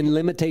has been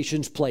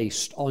limitations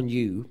placed on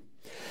you,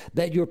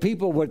 that your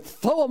people would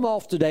throw them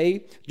off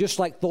today, just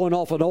like throwing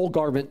off an old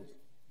garment,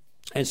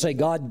 and say,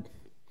 God,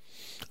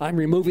 I'm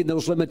removing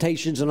those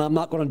limitations and I'm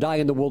not going to die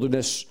in the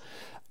wilderness.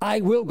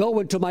 I will go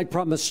into my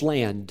promised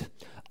land.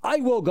 I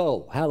will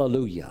go.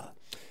 Hallelujah.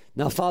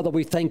 Now, Father,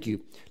 we thank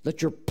you.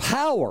 Let your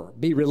power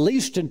be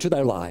released into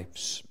their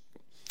lives.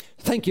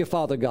 Thank you,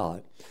 Father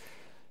God,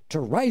 to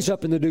rise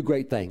up and to do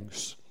great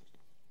things.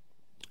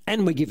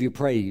 And we give you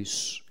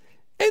praise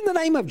in the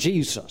name of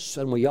Jesus.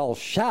 And we all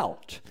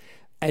shout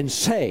and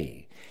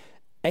say,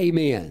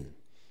 amen.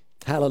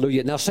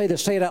 Hallelujah. Now say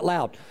this, say it out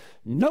loud.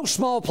 No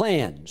small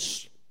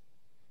plans.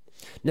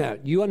 Now,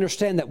 you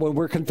understand that when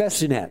we're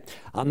confessing that,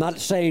 I'm not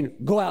saying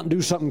go out and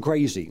do something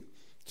crazy,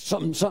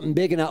 something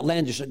big and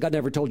outlandish that God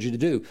never told you to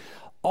do.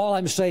 All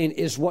I'm saying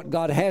is what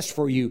God has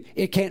for you,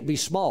 it can't be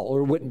small or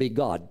it wouldn't be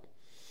God.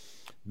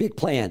 Big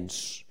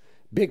plans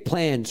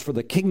for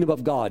the kingdom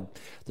of God,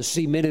 to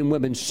see men and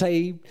women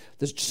saved,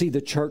 to see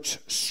the church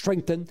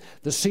strengthened,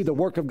 to see the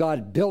work of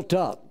God built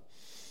up.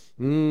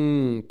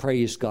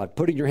 Praise God.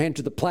 Putting your hand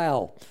to the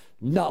plow,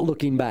 not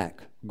looking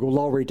back.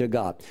 Glory to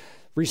God.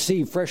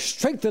 Receive fresh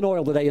strength and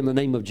oil today in the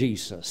name of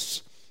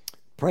Jesus.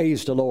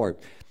 Praise the Lord.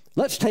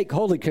 Let's take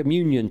Holy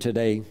Communion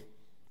today.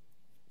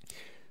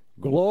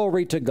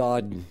 Glory to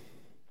God.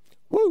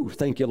 Woo!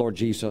 Thank you, Lord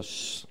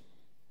Jesus.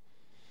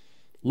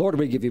 Lord,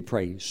 we give you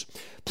praise.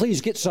 Please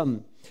get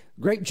some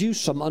grape juice,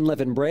 some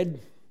unleavened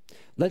bread.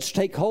 Let's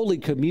take Holy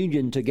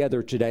Communion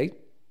together today.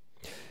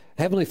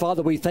 Heavenly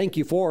Father, we thank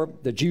you for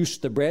the juice,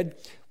 the bread.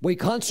 We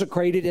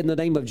consecrate it in the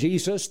name of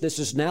Jesus. This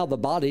is now the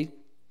body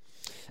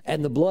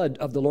and the blood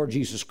of the Lord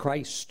Jesus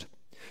Christ.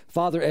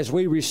 Father, as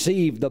we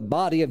receive the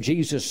body of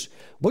Jesus,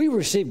 we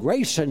receive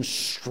grace and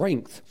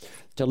strength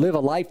to live a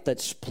life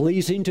that's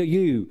pleasing to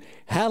you.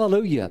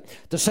 Hallelujah.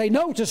 To say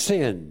no to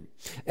sin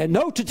and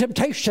no to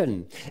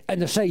temptation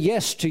and to say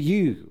yes to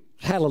you.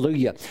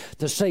 Hallelujah.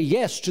 To say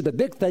yes to the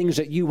big things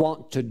that you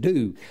want to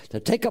do, to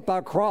take up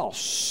our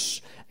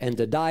cross and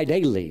to die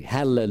daily.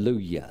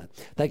 Hallelujah.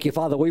 Thank you,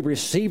 Father. We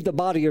receive the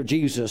body of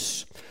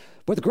Jesus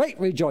with great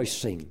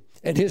rejoicing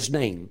in his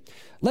name.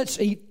 Let's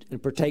eat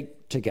and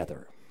partake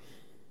together.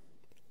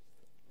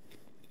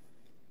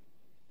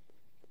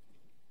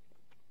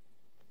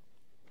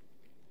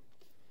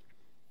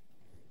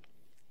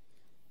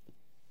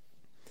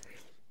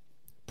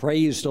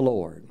 Praise the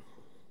Lord.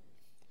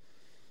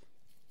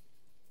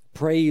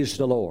 Praise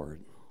the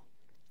Lord.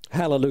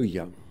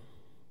 Hallelujah.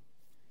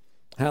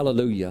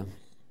 Hallelujah.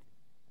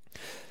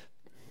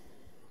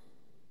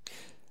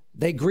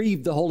 They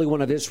grieved the Holy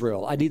One of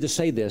Israel. I need to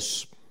say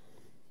this.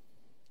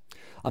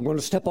 I'm going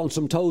to step on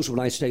some toes when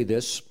I say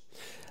this,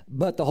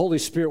 but the Holy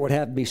Spirit would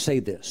have me say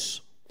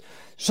this.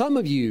 Some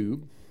of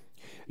you,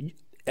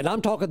 and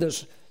I'm talking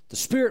this, the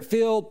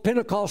Spirit-filled,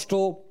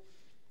 Pentecostal,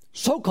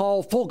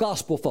 so-called full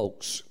gospel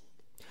folks,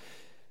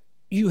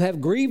 you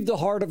have grieved the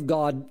heart of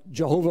God,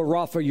 Jehovah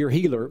Rapha, your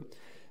healer,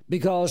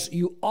 because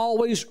you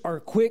always are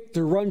quick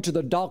to run to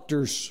the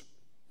doctors,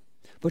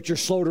 but you're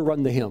slow to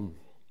run to him.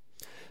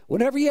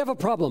 Whenever you have a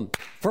problem,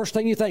 first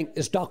thing you think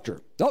is doctor.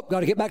 Oh,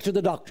 got to get back to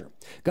the doctor.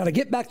 Got to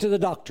get back to the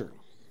doctor.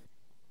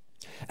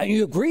 And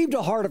you have grieved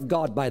the heart of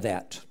God by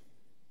that.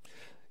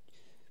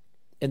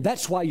 And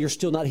that's why you're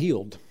still not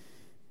healed.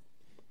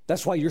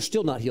 That's why you're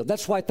still not healed.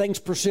 That's why things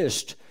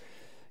persist.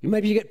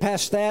 Maybe you get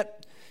past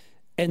that,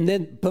 and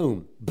then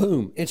boom,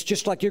 boom. It's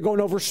just like you're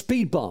going over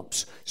speed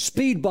bumps.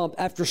 Speed bump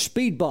after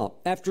speed bump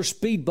after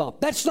speed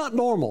bump. That's not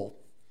normal.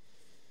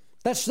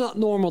 That's not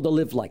normal to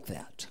live like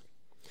that.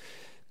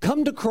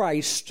 Come to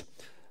Christ.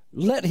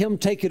 Let him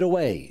take it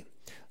away.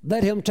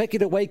 Let him take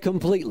it away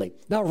completely.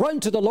 Now run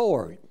to the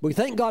Lord. We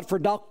thank God for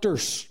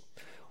doctors.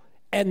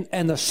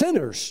 And the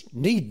sinners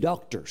need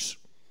doctors.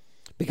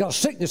 Because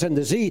sickness and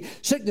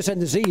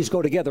disease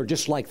go together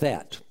just like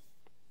that.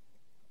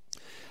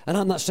 And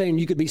I'm not saying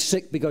you could be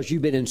sick because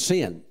you've been in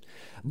sin.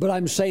 But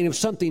I'm saying if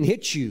something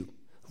hits you,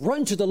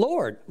 run to the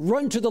Lord.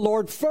 Run to the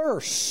Lord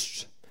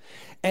first.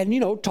 And,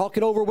 talk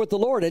it over with the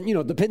Lord.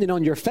 And, depending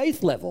on your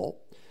faith level,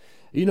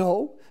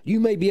 you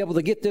may be able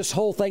to get this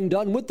whole thing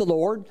done with the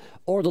Lord,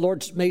 or the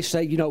Lord may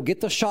say,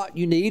 get the shot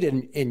you need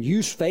and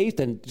use faith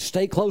and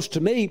stay close to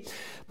me.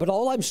 But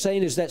all I'm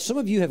saying is that some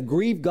of you have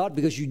grieved God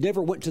because you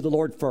never went to the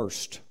Lord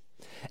first.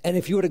 And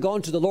if you would have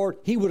gone to the Lord,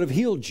 he would have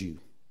healed you.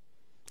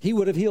 He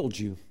would have healed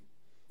you.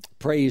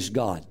 Praise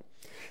God.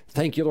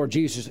 Thank you, Lord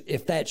Jesus.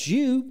 If that's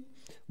you,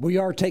 we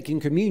are taking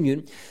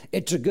communion.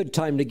 It's a good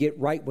time to get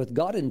right with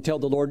God and tell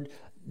the Lord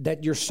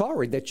that you're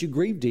sorry, that you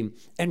grieved him,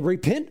 and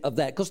repent of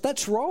that, because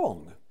that's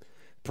wrong.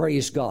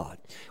 Praise God.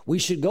 We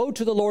should go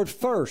to the Lord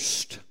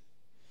first.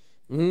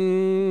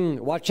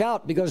 Watch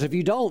out, because if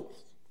you don't,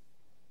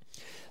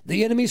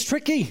 the enemy's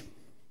tricky.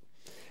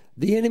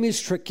 The enemy's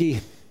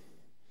tricky.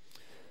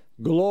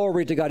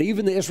 Glory to God.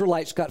 Even the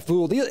Israelites got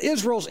fooled.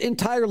 Israel's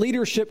entire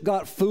leadership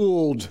got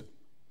fooled.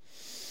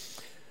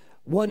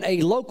 When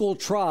a local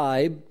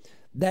tribe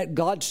that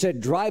God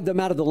said drive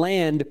them out of the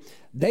land,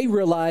 they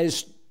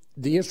realized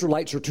the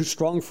Israelites are too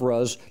strong for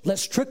us.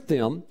 Let's trick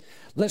them.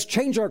 Let's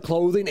change our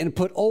clothing and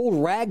put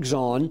old rags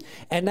on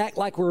and act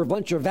like we're a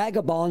bunch of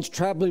vagabonds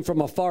traveling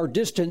from a far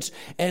distance,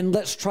 and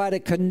let's try to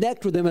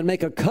connect with them and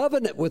make a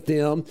covenant with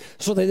them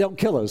so they don't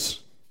kill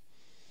us.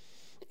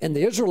 And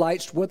the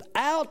Israelites,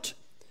 without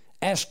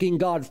asking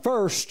God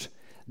first,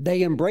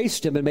 they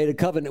embraced him and made a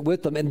covenant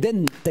with them. And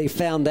then they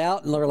found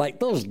out, and they're like,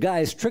 those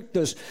guys tricked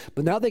us,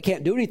 but now they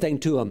can't do anything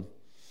to them.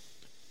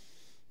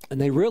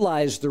 And they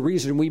realized the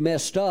reason we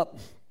messed up,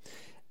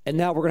 and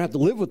now we're going to have to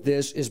live with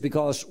this, is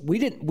because we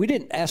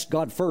didn't ask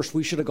God first.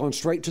 We should have gone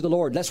straight to the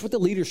Lord. That's what the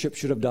leadership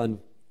should have done.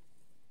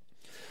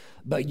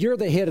 But you're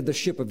the head of the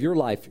ship of your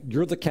life.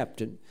 You're the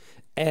captain.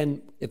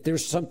 And if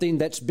there's something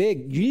that's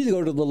big, you need to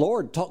go to the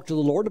Lord, talk to the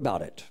Lord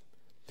about it.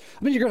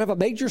 I mean, you're going to have a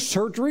major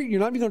surgery. You're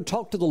not even going to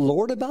talk to the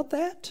Lord about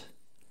that?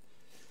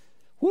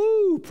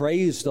 Woo,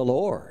 praise the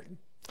Lord.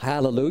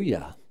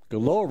 Hallelujah.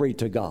 Glory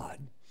to God.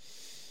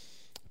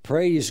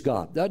 Praise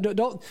God.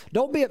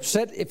 Don't be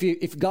upset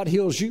if God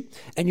heals you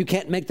and you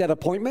can't make that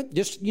appointment.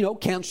 Just,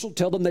 cancel.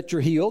 Tell them that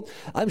you're healed.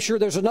 I'm sure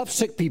there's enough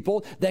sick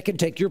people that can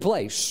take your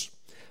place.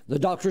 The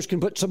doctors can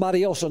put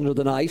somebody else under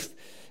the knife.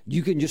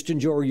 You can just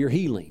enjoy your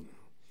healing.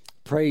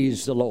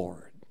 Praise the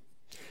Lord.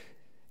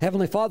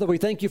 Heavenly Father, we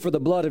thank you for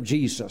the blood of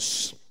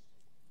Jesus.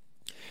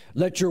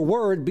 Let your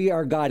word be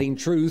our guiding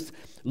truth.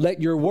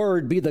 Let your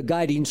word be the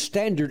guiding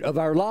standard of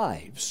our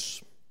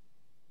lives.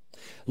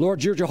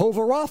 Lord, you're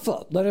Jehovah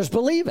Rapha. Let us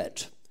believe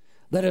it.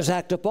 Let us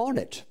act upon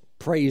it.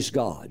 Praise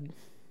God.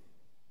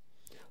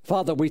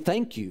 Father, we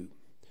thank you.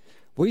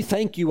 We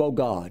thank you, O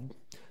God.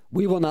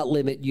 We will not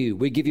limit you.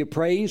 We give you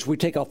praise. We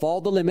take off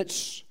all the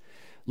limits.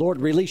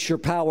 Lord, release your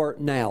power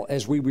now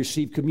as we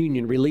receive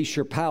communion. Release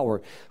your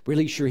power.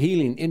 Release your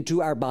healing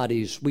into our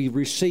bodies. We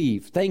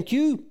receive. Thank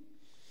you.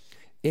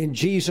 In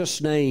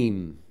Jesus'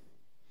 name.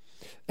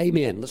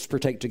 Amen. Let's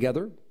partake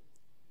together.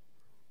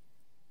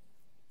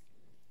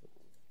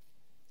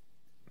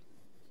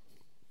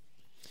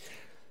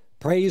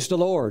 Praise the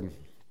Lord.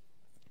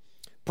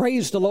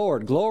 Praise the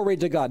Lord. Glory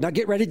to God. Now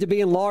get ready to be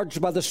enlarged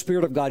by the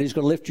Spirit of God. He's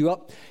going to lift you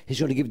up. He's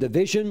going to give you the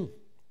vision.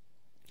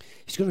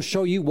 He's going to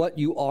show you what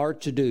you are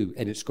to do,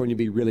 and it's going to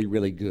be really,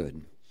 really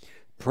good.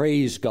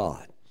 Praise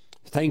God.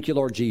 Thank you,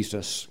 Lord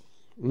Jesus.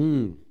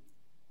 Lord,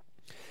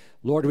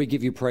 we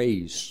give you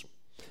praise.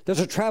 There's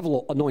a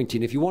travel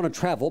anointing. If you want to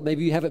travel,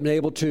 maybe you haven't been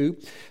able to.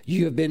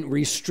 You have been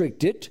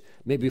restricted.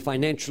 Maybe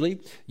financially,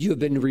 you have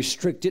been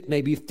restricted,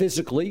 maybe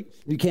physically.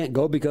 You can't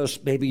go because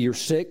maybe you're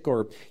sick,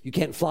 or you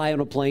can't fly on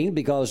a plane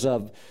because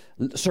of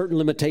certain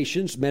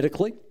limitations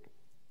medically.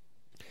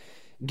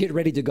 Get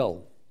ready to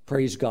go.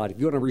 Praise God. If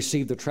you want to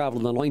receive the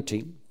travel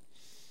anointing,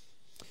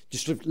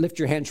 just lift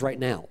your hands right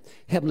now.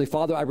 Heavenly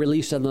Father, I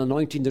release an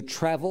anointing to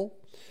travel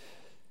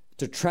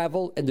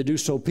and to do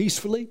so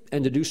peacefully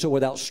and to do so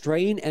without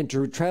strain and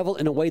to travel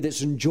in a way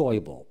that's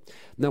enjoyable.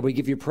 Now we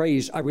give you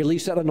praise. I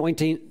release that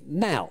anointing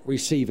now.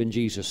 Receive in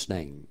Jesus'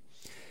 name.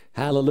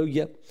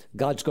 Hallelujah.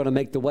 God's going to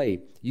make the way.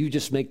 You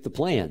just make the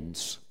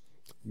plans.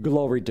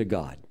 Glory to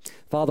God.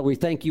 Father, we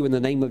thank you in the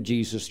name of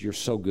Jesus. You're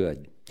so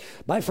good.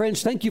 My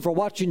friends, thank you for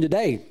watching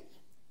today.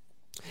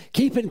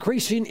 Keep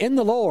increasing in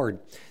the Lord.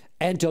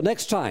 Until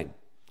next time,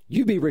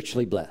 you be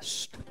richly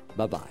blessed.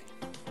 Bye-bye.